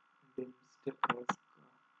 डिम स्टेप है इसका,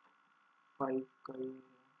 5 का ये है,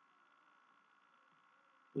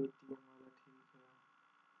 पेटीएम वाला ठीक है,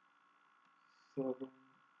 7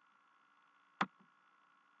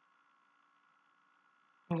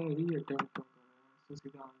 है, ये अटेम्प्ट क्यों कर रहे हैं, इससे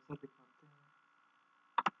सीधा आंसर दिखाते हैं।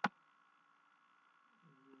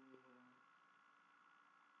 ये है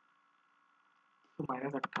तो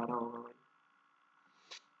 -18 होगा भाई,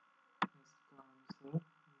 इसका आंसर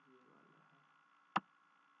ये वाला है।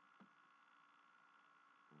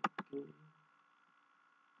 ओके,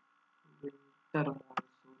 विंटर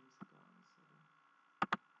मानसून इसका आंसर है,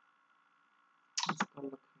 इसका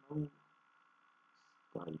लखनऊ,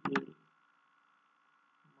 इसका ये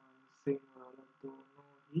मानसिंह वाला, दोनों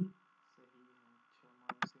ही सही है। अच्छा,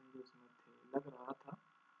 मानसिंह भी उसमें थे, लग रहा था,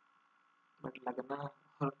 बट लगना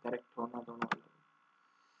और करेक्ट होना दोनों अलग है।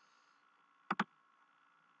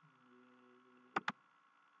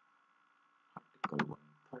 Article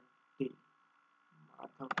 130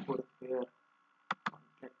 Madhopur fair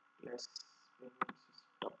contactless payment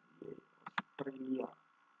system, ये ऑस्ट्रेलिया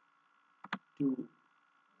 2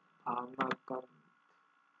 भावना कंद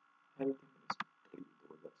हेल्थ मिनिस्ट्री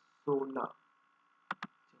 2016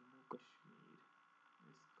 जम्मू कश्मीर।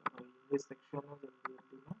 इसका भाई ये सेक्शन है, जल्दी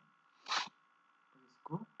जल्दी में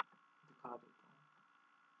इसको दिखा देता हूँ।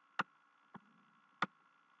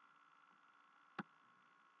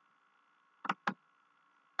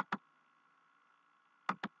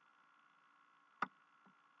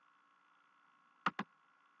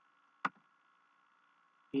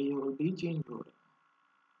 AOD चेंज हो रहा है,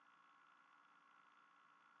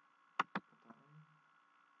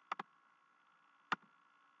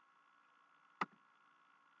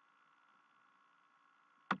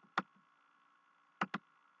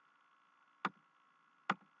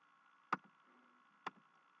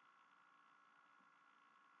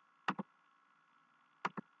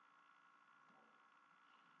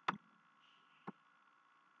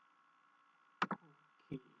 पता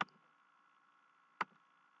नहीं।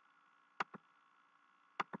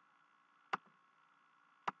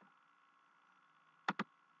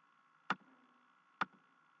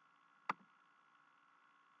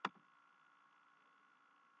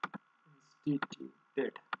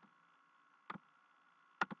 Instituted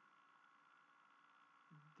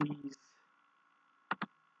these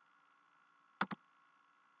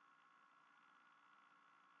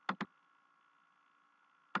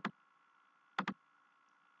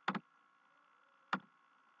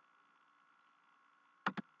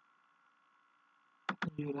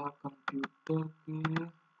ये रहा कंप्यूटर के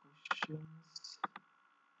क्वेश्चंस।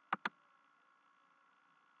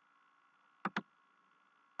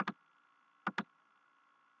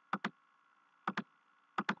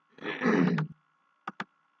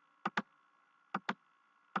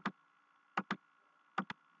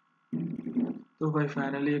 तो भाई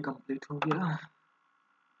फाइनली ये कंप्लीट हो गया।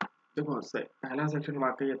 देखो पहला सेक्शन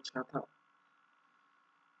वाकई अच्छा था,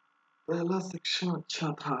 पहला सेक्शन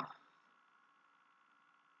अच्छा था।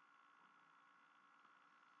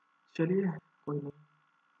 चलिए कोई नहीं,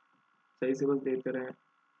 सही से बस देते रहे,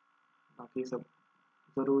 बाकी सब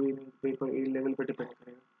जरूरी नहीं, पेपर ए लेवल पे डिपेंड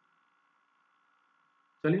करेगा।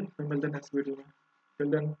 चलिए फिर मिलते हैं नेक्स्ट वीडियो में,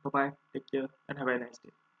 till then bye bye, take care and have a nice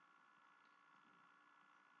day.